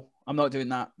was like, no, I'm not doing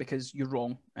that because you're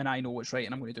wrong and I know what's right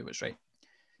and I'm going to do what's right.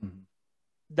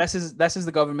 This is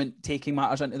the government taking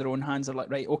matters into their own hands. They're like,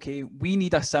 right, okay, we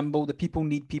need a symbol. The people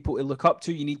need people to look up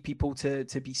to. You need people to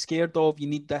be scared of. You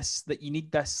need this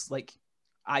like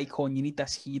icon. You need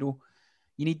this hero.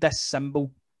 You need this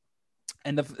symbol.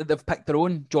 And they've picked their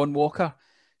own, John Walker.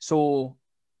 So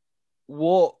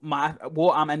what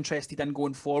I'm interested in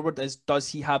going forward is, does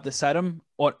he have the serum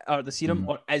or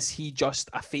is he just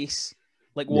a face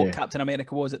like what Captain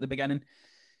America was at the beginning?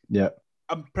 Yeah.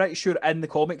 I'm pretty sure in the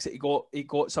comics that he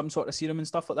got some sort of serum and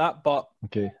stuff like that. But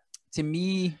to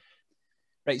me,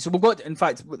 right, so we've got, in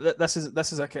fact, this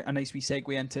is a nice wee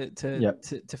segue into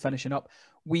to finishing up.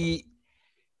 We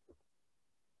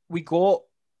got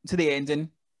to the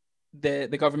ending. The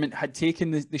government had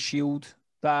taken the shield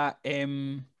that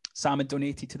Sam had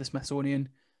donated to the Smithsonian,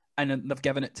 and they've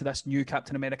given it to this new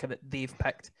Captain America that they've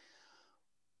picked.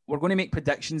 We're going to make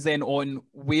predictions then on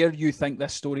where you think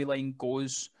this storyline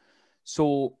goes.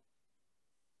 So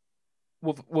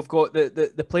we've got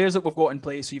the players that we've got in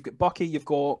place. So you've got Bucky, you've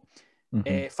got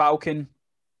Falcon,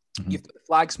 you've got the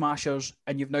Flag Smashers,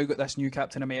 and you've now got this new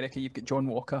Captain America. You've got John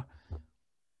Walker.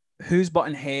 Who's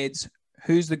button heads?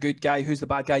 Who's the good guy? Who's the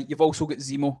bad guy? You've also got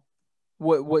Zemo.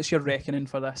 What's your reckoning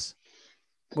for this?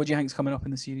 What do you think's coming up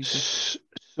in the series?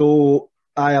 So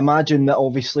I imagine that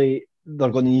obviously they're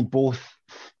going to need both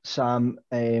Sam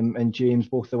and James,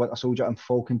 both the Winter Soldier and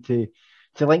Falcon, to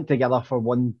link together for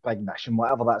one big mission,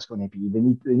 whatever that's going to be.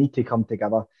 They need to come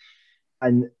together,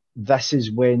 and this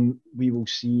is when we will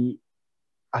see.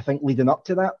 I think leading up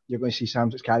to that, you're going to see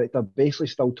Sam's character basically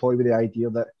still toy with the idea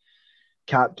that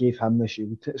Cap gave him the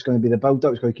shield. It's going to be the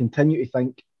build-up. It's going to continue to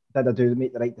think, did I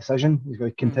make the right decision? He's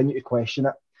going to continue to question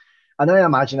it. And I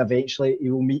imagine eventually he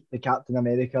will meet the Captain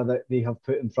America that they have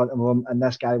put in front of him, and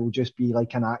this guy will just be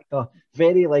like an actor,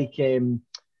 very like Iron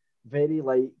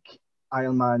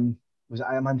Man. Was it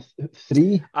Iron Man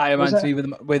 3? Iron Man 3 with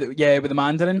the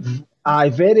Mandarin. I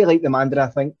very like the Mandarin. I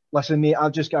think. Listen, mate,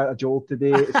 I've just got a job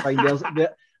today. It's fine.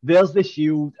 There's the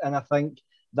shield, and I think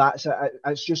that's it.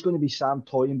 It's just going to be Sam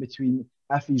toying between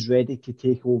if he's ready to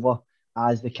take over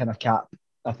as the kind of Cap.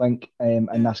 I think,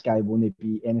 and this guy won't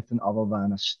be anything other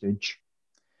than a stooge.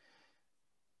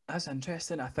 That's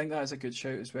interesting. I think that is a good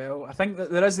shout as well. I think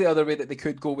that there is the other way that they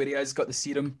could go, where he has got the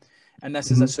serum, and this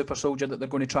is a super soldier that they're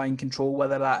going to try and control.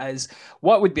 Whether that is,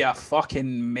 what would be a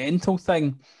fucking mental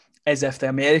thing, is if the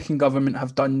American government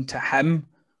have done to him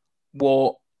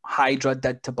what Hydra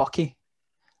did to Bucky.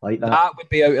 Like that. That would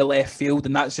be out of left field,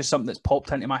 and that's just something that's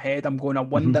popped into my head. I'm going, I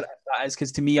wonder if that is,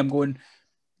 because to me, I'm going,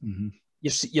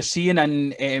 you're seeing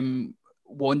in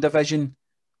WandaVision,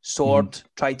 Sword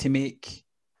tried to make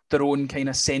their own kind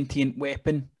of sentient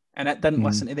weapon, and it didn't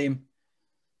listen to them.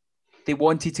 They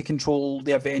wanted to control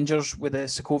the Avengers with the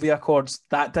Sokovia Accords.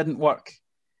 That didn't work.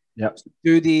 Yep.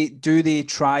 Do they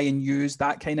try and use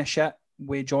that kind of shit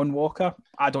with John Walker?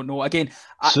 I don't know. Again,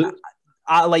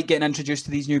 I like getting introduced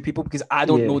to these new people because I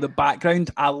don't know the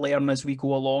background. I learn as we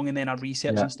go along, and then I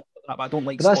research and stuff like that. But I don't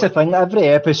like. But that's the thing. Every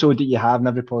episode that you have in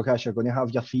every podcast, you're going to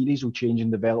have your theories will change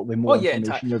and develop with more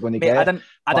information you're going to get.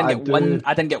 I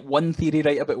didn't get one theory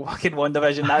right about fucking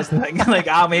WandaVision. That's the thing. Like,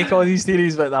 I make all these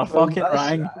theories, but they're fucking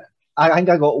wrong. I think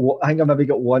I maybe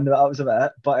got one. That was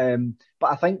about it. But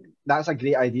I think that's a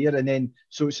great idea. And then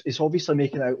so it's obviously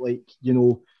making out like, you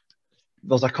know,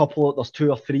 there's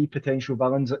 2 or 3 potential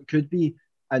villains that could be,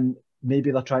 and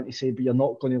maybe they're trying to say, but you're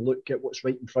not going to look at what's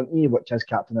right in front of you, which is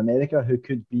Captain America, who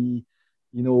could be,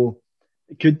 you know,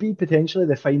 it could be potentially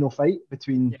the final fight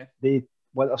between the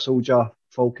Winter Soldier,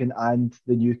 Falcon, and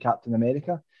the new Captain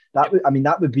America. That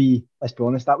would be, let's be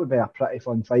honest, that would be a pretty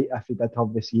fun fight if he did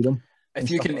have the serum.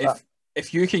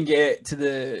 If you can get to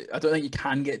the, I don't think you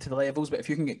can get to the levels, but if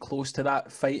you can get close to that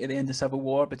fight at the end of Civil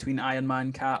War between Iron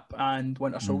Man, Cap, and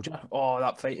Winter Soldier,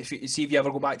 that fight! If you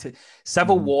ever go back to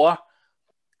Civil War,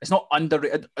 it's not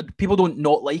underrated. People don't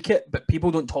not like it, but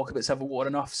people don't talk about Civil War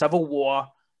enough. Civil War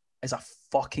is a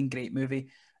fucking great movie.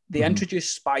 They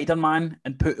introduced Spider-Man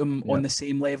and put him on the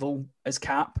same level as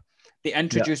Cap. They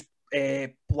introduced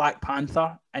Black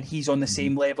Panther, and he's on the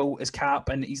same level as Cap,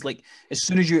 and he's like, as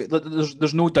soon as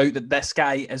there's no doubt that this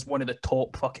guy is one of the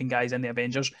top fucking guys in the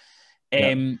Avengers.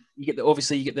 You get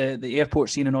the airport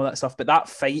scene and all that stuff, but that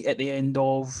fight at the end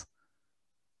of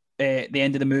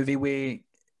the movie with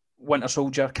Winter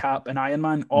Soldier, Cap, and Iron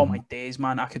Man, oh my days,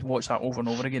 man, I could watch that over and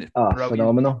over again. It's brilliant.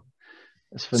 Phenomenal.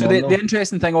 It's phenomenal. So the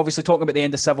interesting thing, obviously, talking about the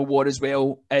end of Civil War as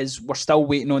well, is we're still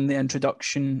waiting on the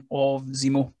introduction of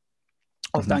Zemo,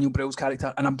 of Daniel Brühl's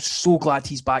character, and I'm so glad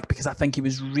he's back, because I think he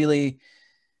was really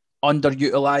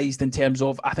underutilized in terms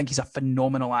of, I think he's a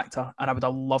phenomenal actor, and I would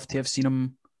have loved to have seen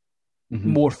him,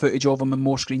 more footage of him and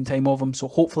more screen time of him. So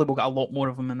hopefully we'll get a lot more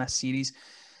of him in this series.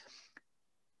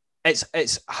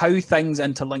 It's how things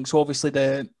interlink. So obviously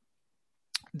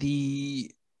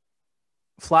the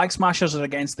Flag Smashers are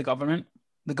against the government.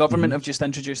 The government have just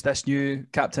introduced this new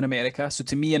Captain America. So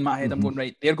to me, in my head, I'm going,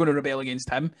 right, they're going to rebel against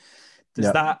him.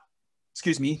 Does that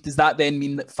excuse me, does that then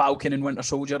mean that Falcon and Winter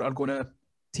Soldier are going to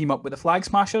team up with the Flag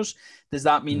Smashers? Does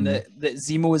that mean that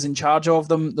Zemo is in charge of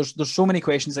them? There's so many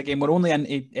questions. Again, we're only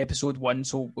in episode 1,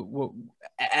 so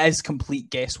it is complete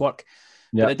guesswork.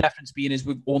 But the difference being is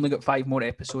we've only got 5 more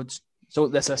episodes. So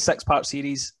this is a 6-part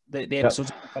series. The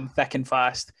episodes come thick and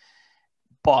fast.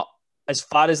 But as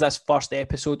far as this first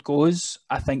episode goes,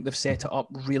 I think they've set it up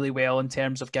really well in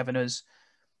terms of giving us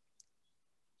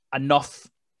enough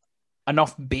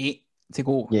bait to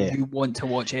go, you want to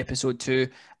watch episode 2,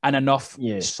 and enough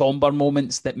somber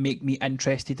moments that make me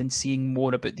interested in seeing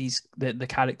more about the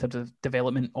character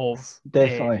development of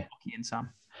definitely Bucky and Sam.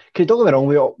 Because don't get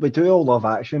me wrong, we do all love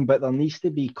action, but there needs to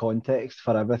be context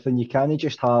for everything. You can't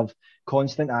just have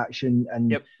constant action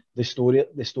and the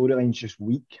storyline's just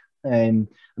weak. I mean,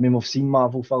 we've seen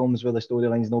Marvel films where the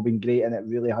storyline's not been great and it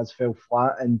really has fell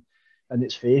flat in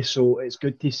its face. So it's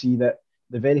good to see that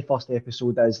the very first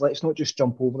episode is, let's not just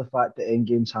jump over the fact that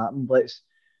Endgame's happened. Let's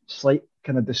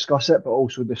kind of discuss it, but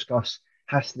also discuss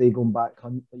history going back,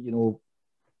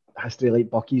 history like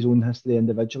Bucky's own history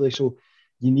individually. So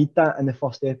you need that in the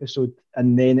first episode,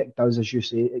 and then it does, as you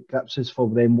say, it grips us for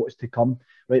them what's to come.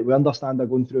 Right, we understand they're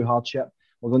going through hardship.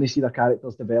 We're going to see their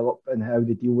characters develop and how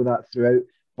they deal with that throughout.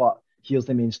 But here's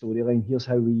the main storyline. Here's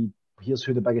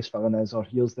who the biggest villain is, or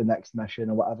here's the next mission,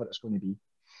 or whatever it's going to be.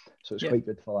 So it's quite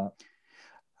good for that.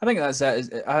 I think that's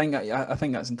it. I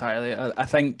think that's entirely. I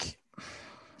think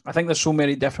there's so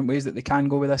many different ways that they can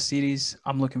go with this series.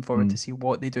 I'm looking forward to see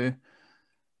what they do,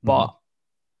 but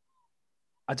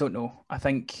I don't know. I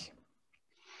think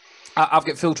I've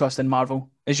got full trust in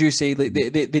Marvel, as you say. Like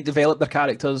they develop their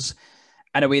characters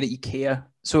in a way that you care.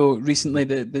 So recently,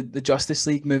 the Justice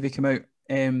League movie came out,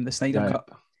 the Snyder Cut.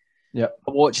 Yeah,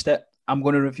 I watched it. I'm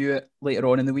going to review it later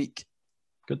on in the week.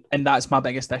 Good, and that's my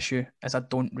biggest issue, is I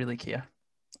don't really care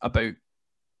about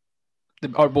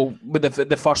with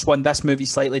the first one. This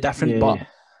movie's slightly different,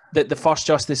 but the first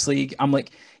Justice League, I'm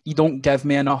like, you don't give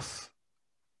me enough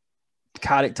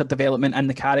character development in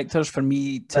the characters for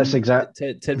me to. That's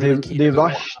exactly. To really they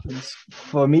rushed.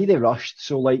 For me, they rushed.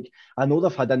 So like, I know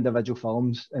they've had individual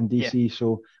films in DC,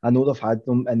 so I know they've had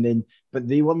them, but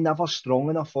they were never strong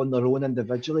enough on their own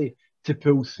individually to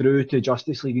pull through to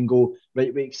Justice League and go,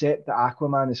 right, we accept that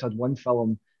Aquaman has had one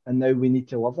film, and now we need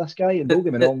to love this guy. And don't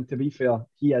get me wrong, to be fair,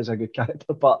 he is a good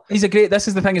character, but this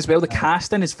is the thing as well, the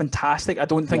casting is fantastic. I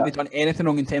don't think they've done anything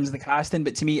wrong in terms of the casting,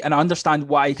 but to me, and I understand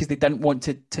why, because they didn't want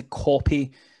to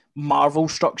copy Marvel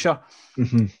structure.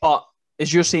 But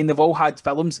as you're saying, they've all had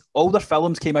films. All their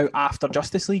films came out after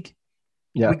Justice League.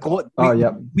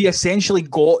 We essentially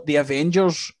got the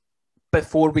Avengers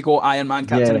before we got Iron Man,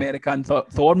 Captain America, and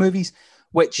Thor movies,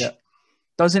 which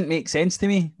doesn't make sense to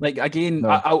me. Like, again,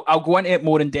 I'll go into it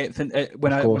more in depth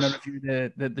when I review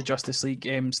the Justice League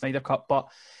Snyder Cut, but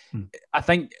I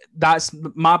think that's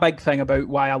my big thing about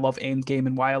why I love Endgame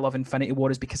and why I love Infinity War,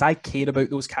 is because I care about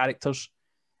those characters.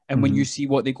 And when you see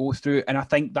what they go through, and I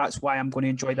think that's why I'm going to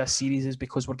enjoy this series, is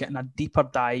because we're getting a deeper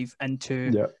dive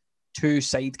into 2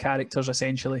 side characters,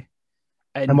 essentially.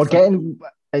 And we're getting,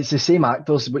 it's the same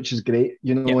actors, which is great,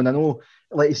 and I know,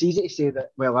 like, it's easy to say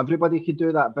that, well, everybody could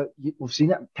do that, but we've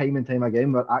seen it time and time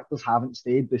again where actors haven't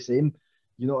stayed the same,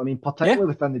 you know what I mean, particularly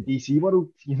within the DC world,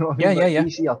 you know what I mean,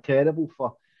 DC are terrible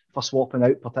for swapping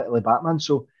out, particularly Batman,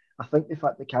 so I think the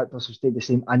fact that characters have stayed the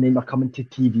same and then they're coming to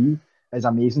TV is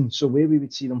amazing. So where we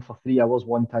would see them for 3 hours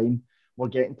one time, we're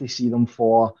getting to see them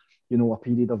for, a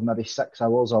period of maybe 6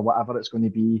 hours or whatever it's going to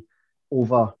be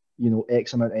over,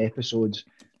 X amount of episodes.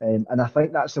 And I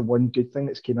think that's the one good thing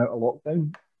that's came out of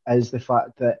lockdown, is the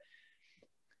fact that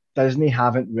Disney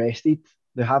haven't rested.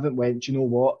 They haven't went, you know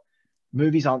what,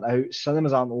 movies aren't out,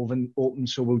 cinemas aren't open,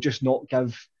 so we'll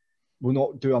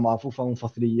not do a Marvel film for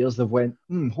 3 years. They've went,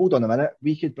 hold on a minute,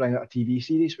 we could bring out a TV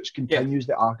series which continues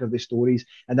the arc of the stories.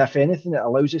 And if anything, it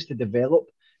allows us to develop,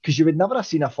 because you would never have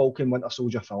seen a Falcon Winter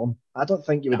Soldier film. I don't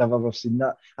think you would have ever seen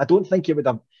that. I don't think it would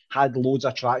have had loads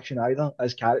of traction either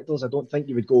as characters. I don't think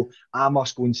you would go, I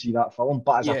must go and see that film.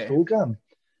 But as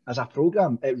a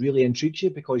program, it really intrigues you,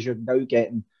 because you're now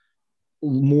getting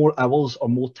more hours or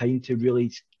more time to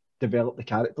really develop the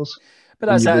characters. But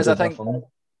that's it, I think.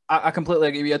 I completely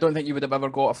agree with you. I don't think you would have ever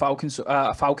got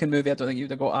a Falcon movie. I don't think you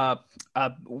would have got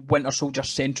a Winter Soldier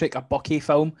centric, a Bucky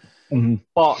film.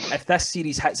 But if this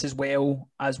series hits as well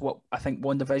as what I think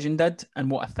WandaVision did,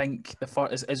 and what I think the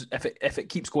first is if it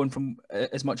keeps going from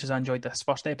as much as I enjoyed this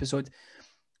first episode,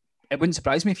 it wouldn't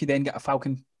surprise me if you then get a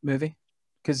Falcon movie.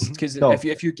 Because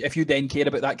if you then care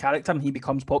about that character and he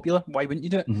becomes popular, why wouldn't you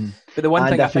do it? But the one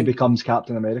thing he becomes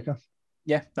Captain America.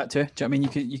 Yeah, that too. Do you know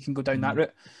what I mean? You can go down that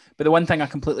route. But the one thing I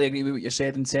completely agree with what you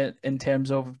said in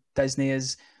terms of Disney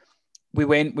is we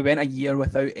went a year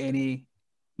without any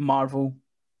Marvel,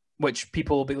 which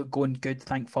people will be going, good,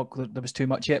 thank fuck there was too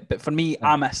much yet. But for me,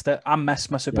 I missed it. I miss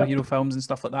my superhero films and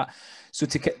stuff like that. So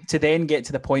to then get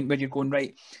to the point where you're going,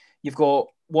 right, you've got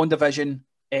WandaVision,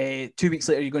 2 weeks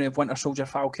later you're going to have Winter Soldier,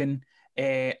 Falcon,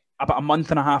 about a month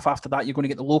and a half after that you're going to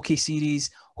get the Loki series.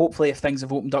 Hopefully, if things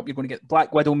have opened up, you're going to get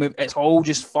Black Widow move. It's all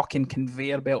just fucking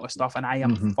conveyor belt of stuff, and I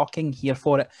am fucking here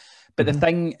for it. But the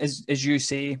thing is, as you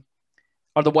say,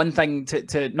 or the one thing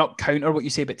to not counter what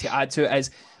you say, but to add to it is,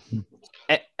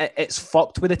 it's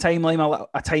fucked with the timeline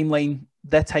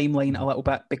a little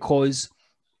bit, because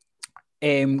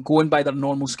going by their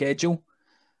normal schedule,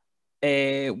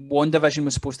 WandaVision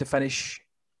was supposed to finish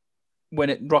when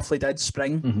it roughly did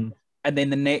spring, and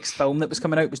then the next film that was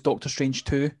coming out was Doctor Strange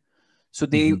 2. So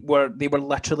they were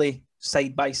literally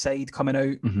side by side coming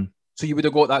out. So you would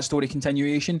have got that story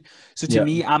continuation. So to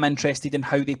me, I'm interested in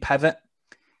how they pivot.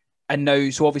 And now,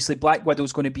 so obviously Black Widow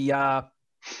is going to be a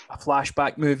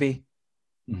flashback movie.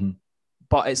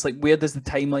 But it's like, where does the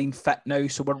timeline fit now?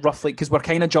 So we're roughly, because we're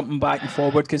kind of jumping back and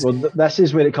forward. This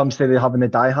is where it comes to having the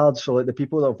diehards. So like the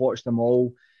people that have watched them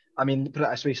all, I mean, put it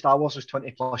this way, Star Wars was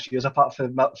 20 plus years apart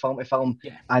from film to film,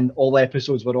 and all the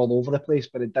episodes were all over the place,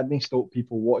 but it didn't stop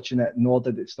people watching it, nor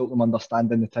did it stop them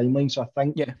understanding the timeline. So I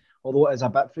think, although it is a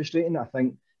bit frustrating, I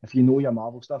think if you know your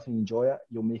Marvel stuff and you enjoy it,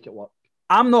 you'll make it work.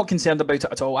 I'm not concerned about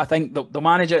it at all. I think they'll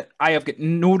manage it. I have got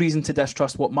no reason to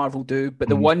distrust what Marvel do, but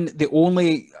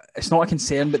it's not a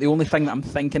concern, but the only thing that I'm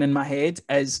thinking in my head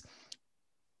is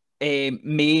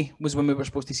May was when we were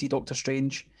supposed to see Doctor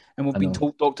Strange, and we've been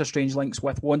told Doctor Strange links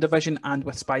with WandaVision and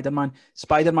with Spider-Man.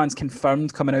 Spider-Man's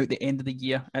confirmed coming out at the end of the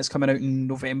year. It's coming out in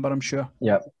November, I'm sure.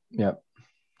 Yep.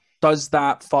 Does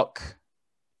that fuck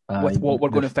with what we're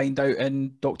going to find out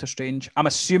in Doctor Strange? I'm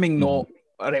assuming not,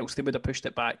 or else they would have pushed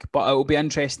it back. But it will be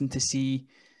interesting to see.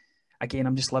 Again,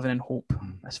 I'm just living in hope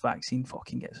this vaccine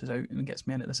fucking gets us out and gets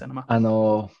me into the cinema. I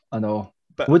know.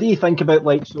 But what do you think about,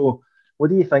 what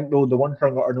do you think, though? The one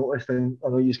thing that I noticed, and I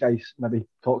know you guys maybe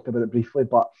talked about it briefly,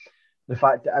 but the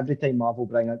fact that every time Marvel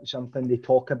bring out something, they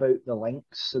talk about the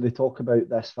links. So they talk about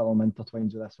this film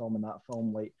intertwines with this film and that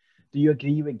film. Like, do you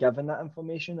agree with giving that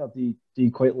information, or do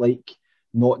you quite like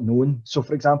not knowing? So,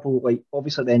 for example, like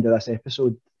obviously at the end of this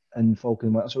episode in Falcon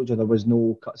and Winter Soldier, there was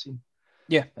no cutscene.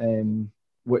 Yeah.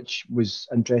 Which was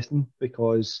interesting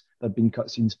because there'd been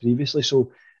cutscenes previously.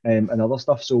 So. And other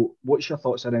stuff. So what's your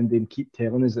thoughts around them keep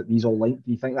telling us that these all link? Do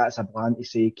you think that's a plan to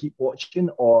say keep watching,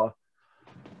 or?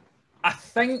 I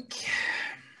think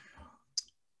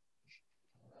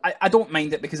I don't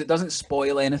mind it because it doesn't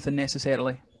spoil anything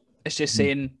necessarily. It's just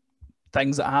saying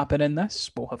things that happen in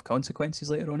this will have consequences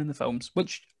later on in the films,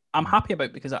 which I'm happy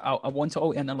about because I want it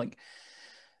all in. And like,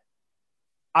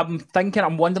 I'm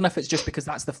wondering if it's just because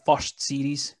that's the first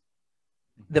series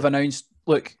they've announced,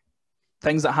 look,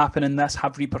 things that happen in this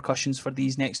have repercussions for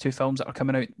these next two films that are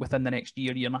coming out within the next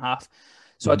year and a half.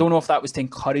 So I don't know if that was to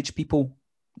encourage people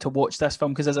to watch this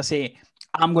film, because as I say,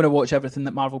 I'm going to watch everything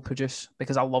that Marvel produce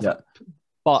because I love it.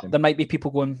 But there might be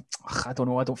people going, I don't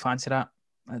know, I don't fancy that.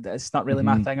 It's not really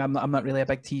my thing. I'm not really a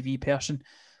big TV person.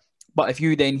 But if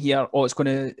you then hear,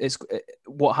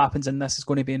 what happens in this is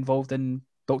going to be involved in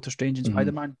Doctor Strange and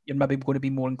Spider-Man, you're maybe going to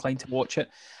be more inclined to watch it.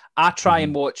 I try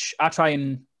and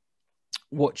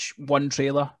watch one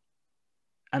trailer,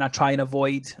 and I try and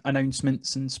avoid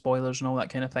announcements and spoilers and all that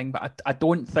kind of thing. But I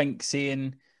don't think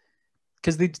saying,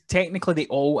 because they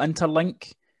all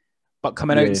interlink, but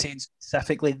coming out and saying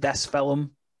specifically this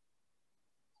film,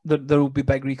 there will be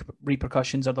big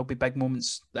repercussions, or there'll be big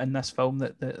moments in this film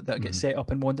that get set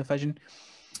up in WandaVision.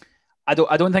 I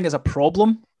don't think it's a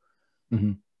problem,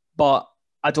 but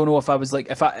I don't know if I was like,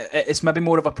 it's maybe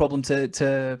more of a problem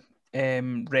to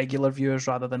regular viewers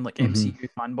rather than like MCU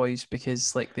fanboys,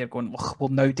 because like they're going, well,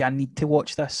 now do I need to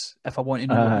watch this if I want to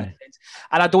know what happens?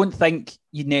 And I don't think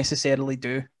you necessarily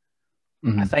do.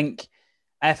 I think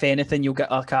if anything, you'll get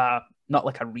like not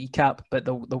like a recap, but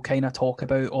they'll kind of talk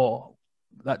about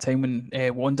that time when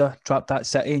Wanda trapped that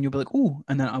city, and you'll be like, oh,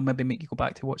 and then I'll maybe make you go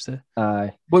back to watch the.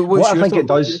 What I think it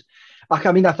does.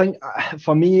 I mean, I think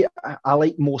for me, I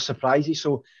like more surprises.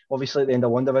 So obviously at the end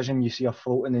of WandaVision, you see her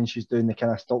floating and she's doing the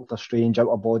kind of Doctor Strange out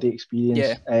of body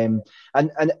experience. And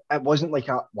it wasn't like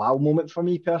a wow moment for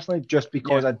me personally, just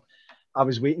because I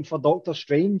was waiting for Doctor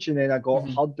Strange, and then I got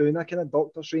her doing a kind of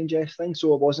Doctor Strange-esque thing.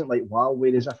 So it wasn't like wow.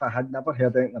 Whereas if I had never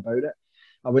heard anything about it,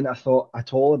 I wouldn't have thought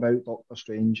at all about Doctor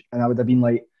Strange, and I would have been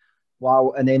like,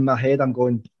 wow. And in my head, I'm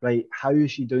going, right, how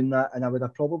is she doing that? And I would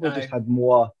have probably just had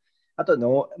more. I don't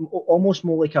know, almost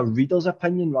more like a reader's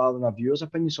opinion rather than a viewer's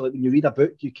opinion. So like when you read a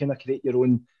book, you kind of create your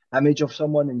own image of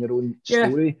someone and your own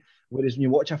story. Whereas when you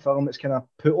watch a film that's kind of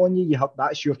put on you,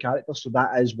 that's your character, so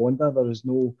that is Wanda. There is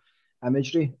no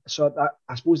imagery. So that,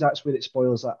 I suppose that's where it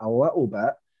spoils it a little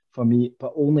bit for me,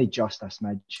 but only just a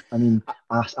smidge. I mean,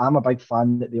 I'm a big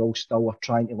fan that they all still are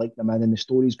trying to link them in, and the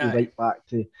stories go right back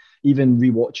to even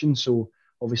rewatching. So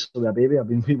obviously, a baby, I've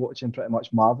been rewatching pretty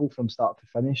much Marvel from start to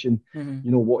finish, and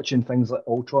you know, watching things like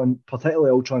Ultron,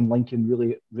 particularly Ultron linking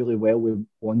really, really well with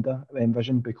Wanda and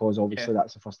Vision, because obviously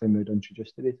that's the first time we were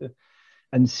introduced to it,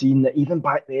 and seeing that even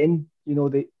back then, you know,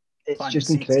 it's just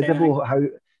incredible how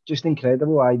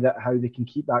they can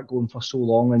keep that going for so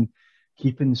long, and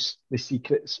keeping the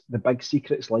secrets, the big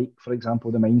secrets, like for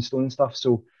example the Mind Stone and stuff.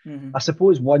 So I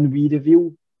suppose one wee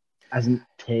reveal isn't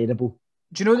terrible.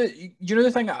 Do you know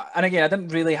the thing? And again, I didn't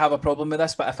really have a problem with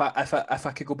this, but if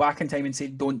I could go back in time and say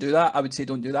don't do that, I would say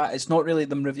don't do that. It's not really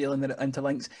them revealing the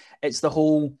interlinks. It's the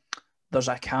whole, there's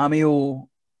a cameo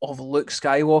of Luke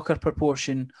Skywalker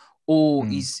proportion. Oh,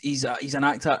 he's an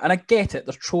actor, and I get it.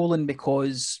 They're trolling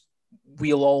because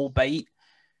we'll all bite.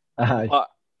 But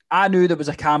I knew there was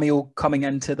a cameo coming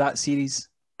into that series,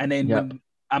 and then when,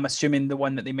 I'm assuming the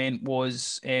one that they meant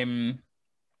was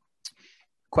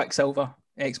Quicksilver,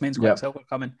 X-Men's Quicksilver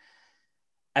coming.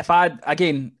 If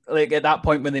again, like at that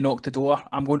point when they knocked the door,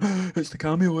 I'm going, it's the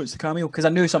cameo, because I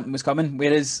knew something was coming.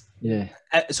 Whereas,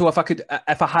 so if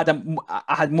I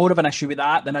had more of an issue with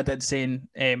that than I did saying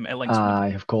it links.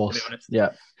 Of course, yeah.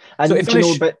 And so if you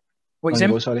know, but what you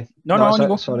saying? Sorry,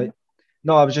 no, sorry.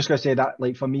 No, I was just going to say that,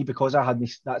 like, for me, because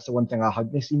that's the one thing I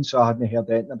hadn't seen, so I hadn't heard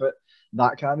anything about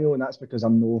that cameo, and that's because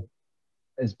I'm not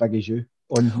as big as you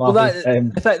on Marvel.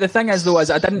 Well, the thing is, though, is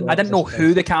I didn't know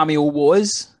who the cameo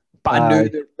was, but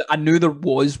I knew there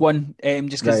was one,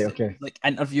 just because like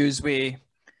interviews with,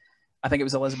 I think it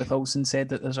was Elizabeth Olsen said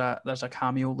that there's a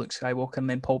cameo Luke Skywalker, and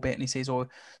then Paul Bettany says, oh,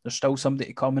 there's still somebody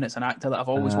to come, and it's an actor that I've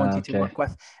always wanted to work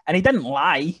with, and he didn't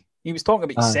lie. He was talking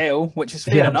about yourself, which is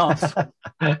fair enough.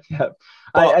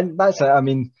 And that's it. I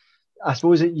mean, I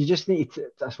suppose you just need to,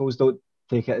 don't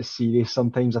take it as serious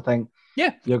sometimes. I think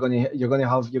you're going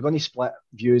to split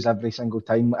views every single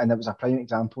time, and it was a prime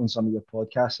example in some of your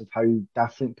podcasts of how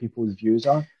different people's views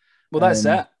are. Well, that's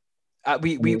it. I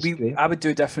would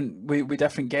do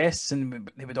different guests,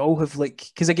 and they would all have, like,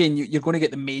 because again, you're going to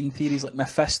get the main theories. Like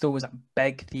Mephisto was a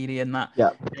big theory in that.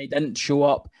 And he didn't show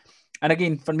up, and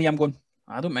again, for me, I'm going,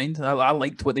 I don't mind. I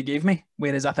liked what they gave me.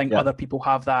 Whereas I think other people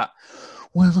have that,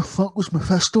 where the fuck was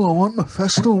Mephisto? I want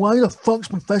Mephisto. Why the fuck's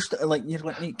Mephisto? Like, you're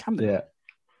like, mate, calm down.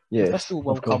 Mephisto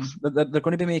will come. They're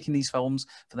going to be making these films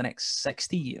for the next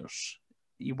 60 years.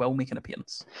 You will make an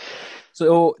appearance.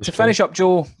 So to finish up,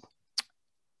 Joe,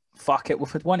 fuck it. We've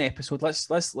had one episode.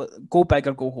 Let's go big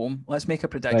or go home. Let's make a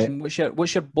prediction. Right.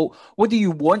 What's your boat? What do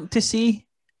you want to see,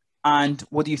 and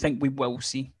what do you think we will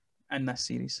see in this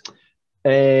series?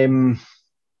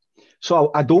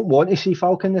 So I don't want to see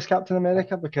Falcon as Captain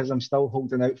America, because I'm still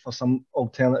holding out for some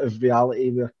alternative reality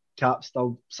where Cap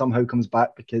still somehow comes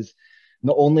back, because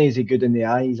not only is he good in the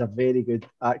eye, he's a very good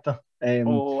actor.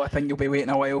 I think you'll be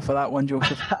waiting a while for that one,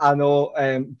 Joseph. I know,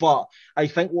 but I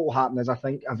think what will happen is, I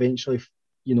think eventually,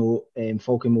 you know,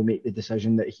 Falcon will make the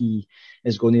decision that he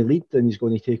is going to lead, and he's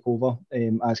going to take over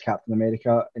as Captain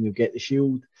America, and you'll get the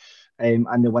Shield and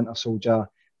the Winter Soldier.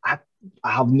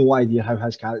 I have no idea how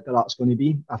his character arc's going to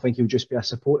be. I think he'll just be a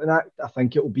supporting act. I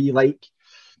think it'll be like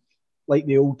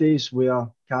the old days where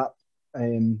Cap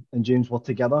and James were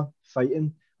together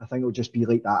fighting. I think it'll just be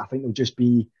like that. I think it'll just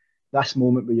be this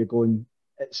moment where you're going,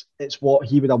 it's what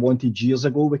he would have wanted years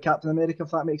ago with Captain America, if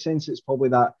that makes sense. It's probably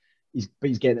that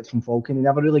he's getting it from Falcon. He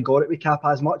never really got it with Cap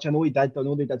as much. I know he did. I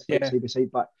know they did fight side by side,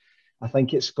 but I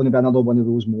think it's going to be another one of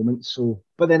those moments. So,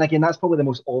 but then again, that's probably the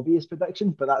most obvious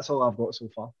prediction, but that's all I've got so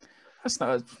far. That's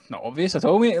not obvious at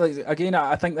all, mate. Like, again,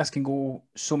 I think this can go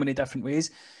so many different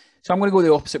ways. So I'm going to go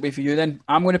the opposite way for you then.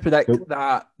 I'm going to predict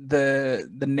that the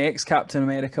next Captain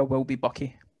America will be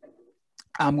Bucky.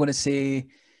 I'm going to say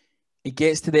he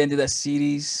gets to the end of this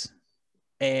series.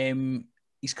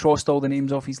 He's crossed all the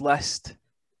names off his list.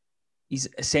 He's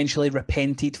essentially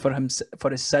repented for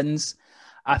his sins.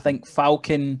 I think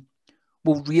Falcon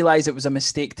will realise it was a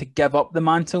mistake to give up the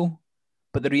mantle.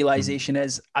 But the realization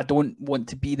is, I don't want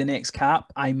to be the next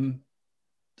Cap. I'm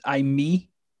me,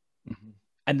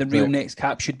 and the real next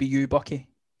Cap should be you, Bucky.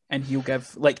 And he'll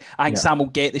give, like, I think Sam will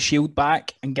get the shield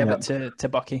back and give it to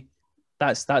Bucky.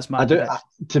 That's my prediction.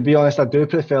 To be honest, I do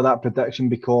prefer that prediction,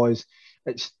 because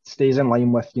it stays in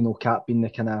line with, you know, Cap being the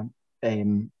kind of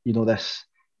you know, this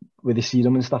with the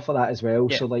serum and stuff like that as well.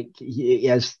 So like he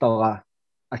is still a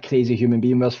crazy human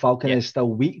being, whereas Falcon is still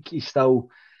weak. He's still.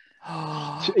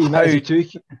 How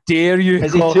dare you?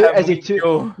 Is he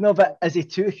too? No, but is he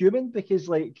too human? Because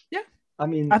like, I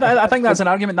mean, I think that's an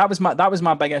argument. That was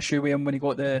my big issue with him when he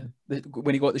got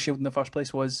when he got the shield in the first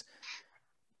place. Was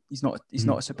he's not a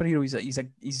superhero.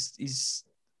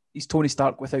 He's Tony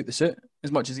Stark without the suit,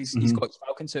 as much as he's got his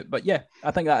Falcon suit. But yeah,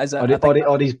 I think that is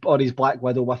or his Black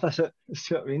Widow with a suit.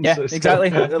 See what I mean? Yeah, so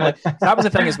exactly. Like, that was the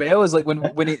thing as well. Is like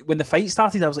when the fight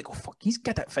started, I was like, oh fuck, he's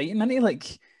good at fighting, isn't he?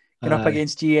 Like going up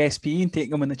against GSP and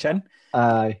taking him in the chin.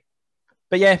 Aye.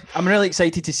 But yeah, I'm really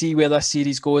excited to see where this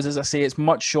series goes. As I say, it's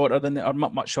much shorter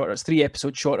much shorter. It's 3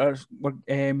 episodes shorter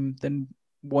than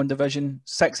WandaVision.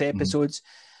 6 episodes.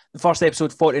 The first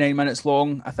episode, 49 minutes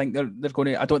long. I think they're going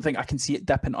to. I don't think I can see it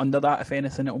dipping under that. If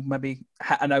anything, it'll maybe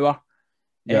hit an hour.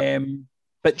 Yep.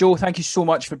 But Joe, thank you so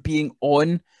much for being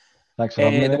on Thanks for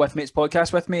having me, the With Mates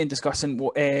podcast with me and discussing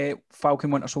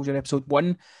Falcon Winter Soldier episode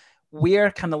 1. Where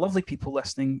can the lovely people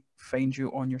listening find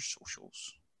you on your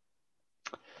socials?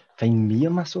 Find me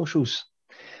on my socials.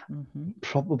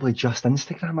 Probably just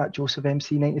Instagram at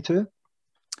JosephMC92.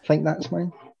 I think that's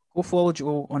mine. Go follow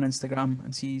Joe on Instagram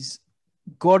and see his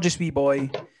gorgeous wee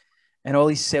boy and all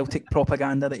his Celtic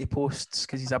propaganda that he posts,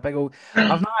 because he's a big old...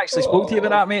 I've not actually spoke to you about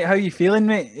that, mate. How are you feeling,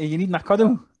 mate? Are you needing a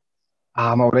cuddle?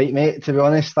 I'm all right, mate. To be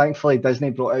honest, thankfully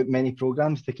Disney brought out many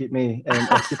programs to keep me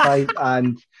occupied,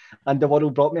 and the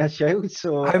world brought me a child.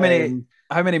 So how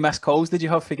many missed calls did you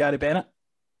have for Gary Bennett?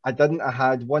 I didn't. I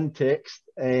had one text.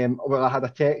 I had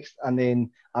a text, and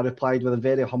then I replied with a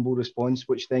very humble response,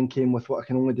 which then came with what I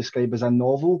can only describe as a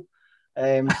novel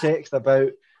text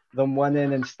about them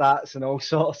winning and stats and all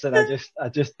sorts. And I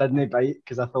just didn't bite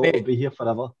because I thought it would be here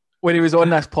forever. When he was on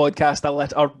this podcast,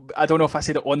 I don't know if I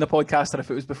said it on the podcast or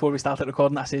if it was before we started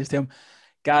recording, I says to him,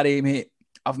 Gary, mate,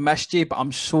 I've missed you, but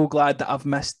I'm so glad that I've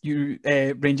missed you,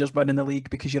 Rangers winning the league,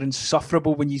 because you're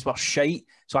insufferable when you were shite.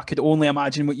 So I could only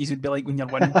imagine what you would be like when you're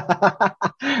winning.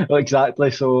 Well, exactly.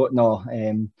 So no,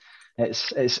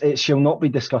 it shall not be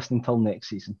discussed until next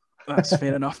season. That's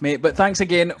fair enough, mate. But thanks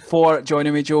again for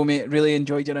joining me, Joe, mate. Really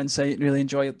enjoyed your insight. Really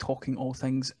enjoyed talking all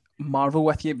things Marvel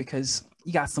with you, because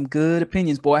you got some good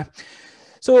opinions, boy.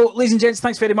 So, ladies and gents,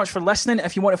 thanks very much for listening.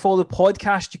 If you want to follow the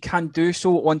podcast, you can do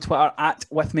so on Twitter at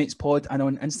WithMatesPod and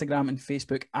on Instagram and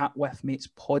Facebook at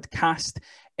WithMatesPodcast.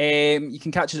 You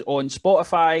can catch us on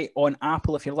Spotify, on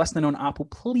Apple. If you're listening on Apple,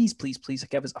 please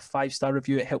give us a 5-star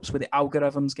review. It helps with the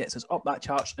algorithms, gets us up that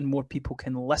chart, and more people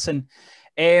can listen.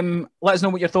 Let us know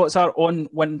what your thoughts are on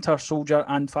Winter Soldier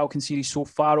and Falcon series so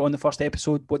far on the first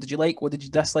episode. What did you like? What did you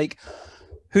dislike?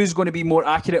 Who's going to be more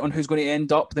accurate on who's going to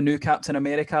end up the new Captain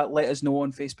America? Let us know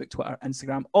on Facebook, Twitter,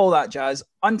 Instagram, all that jazz.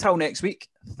 Until next week,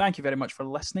 thank you very much for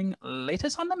listening.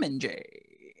 Latest on the Minjay.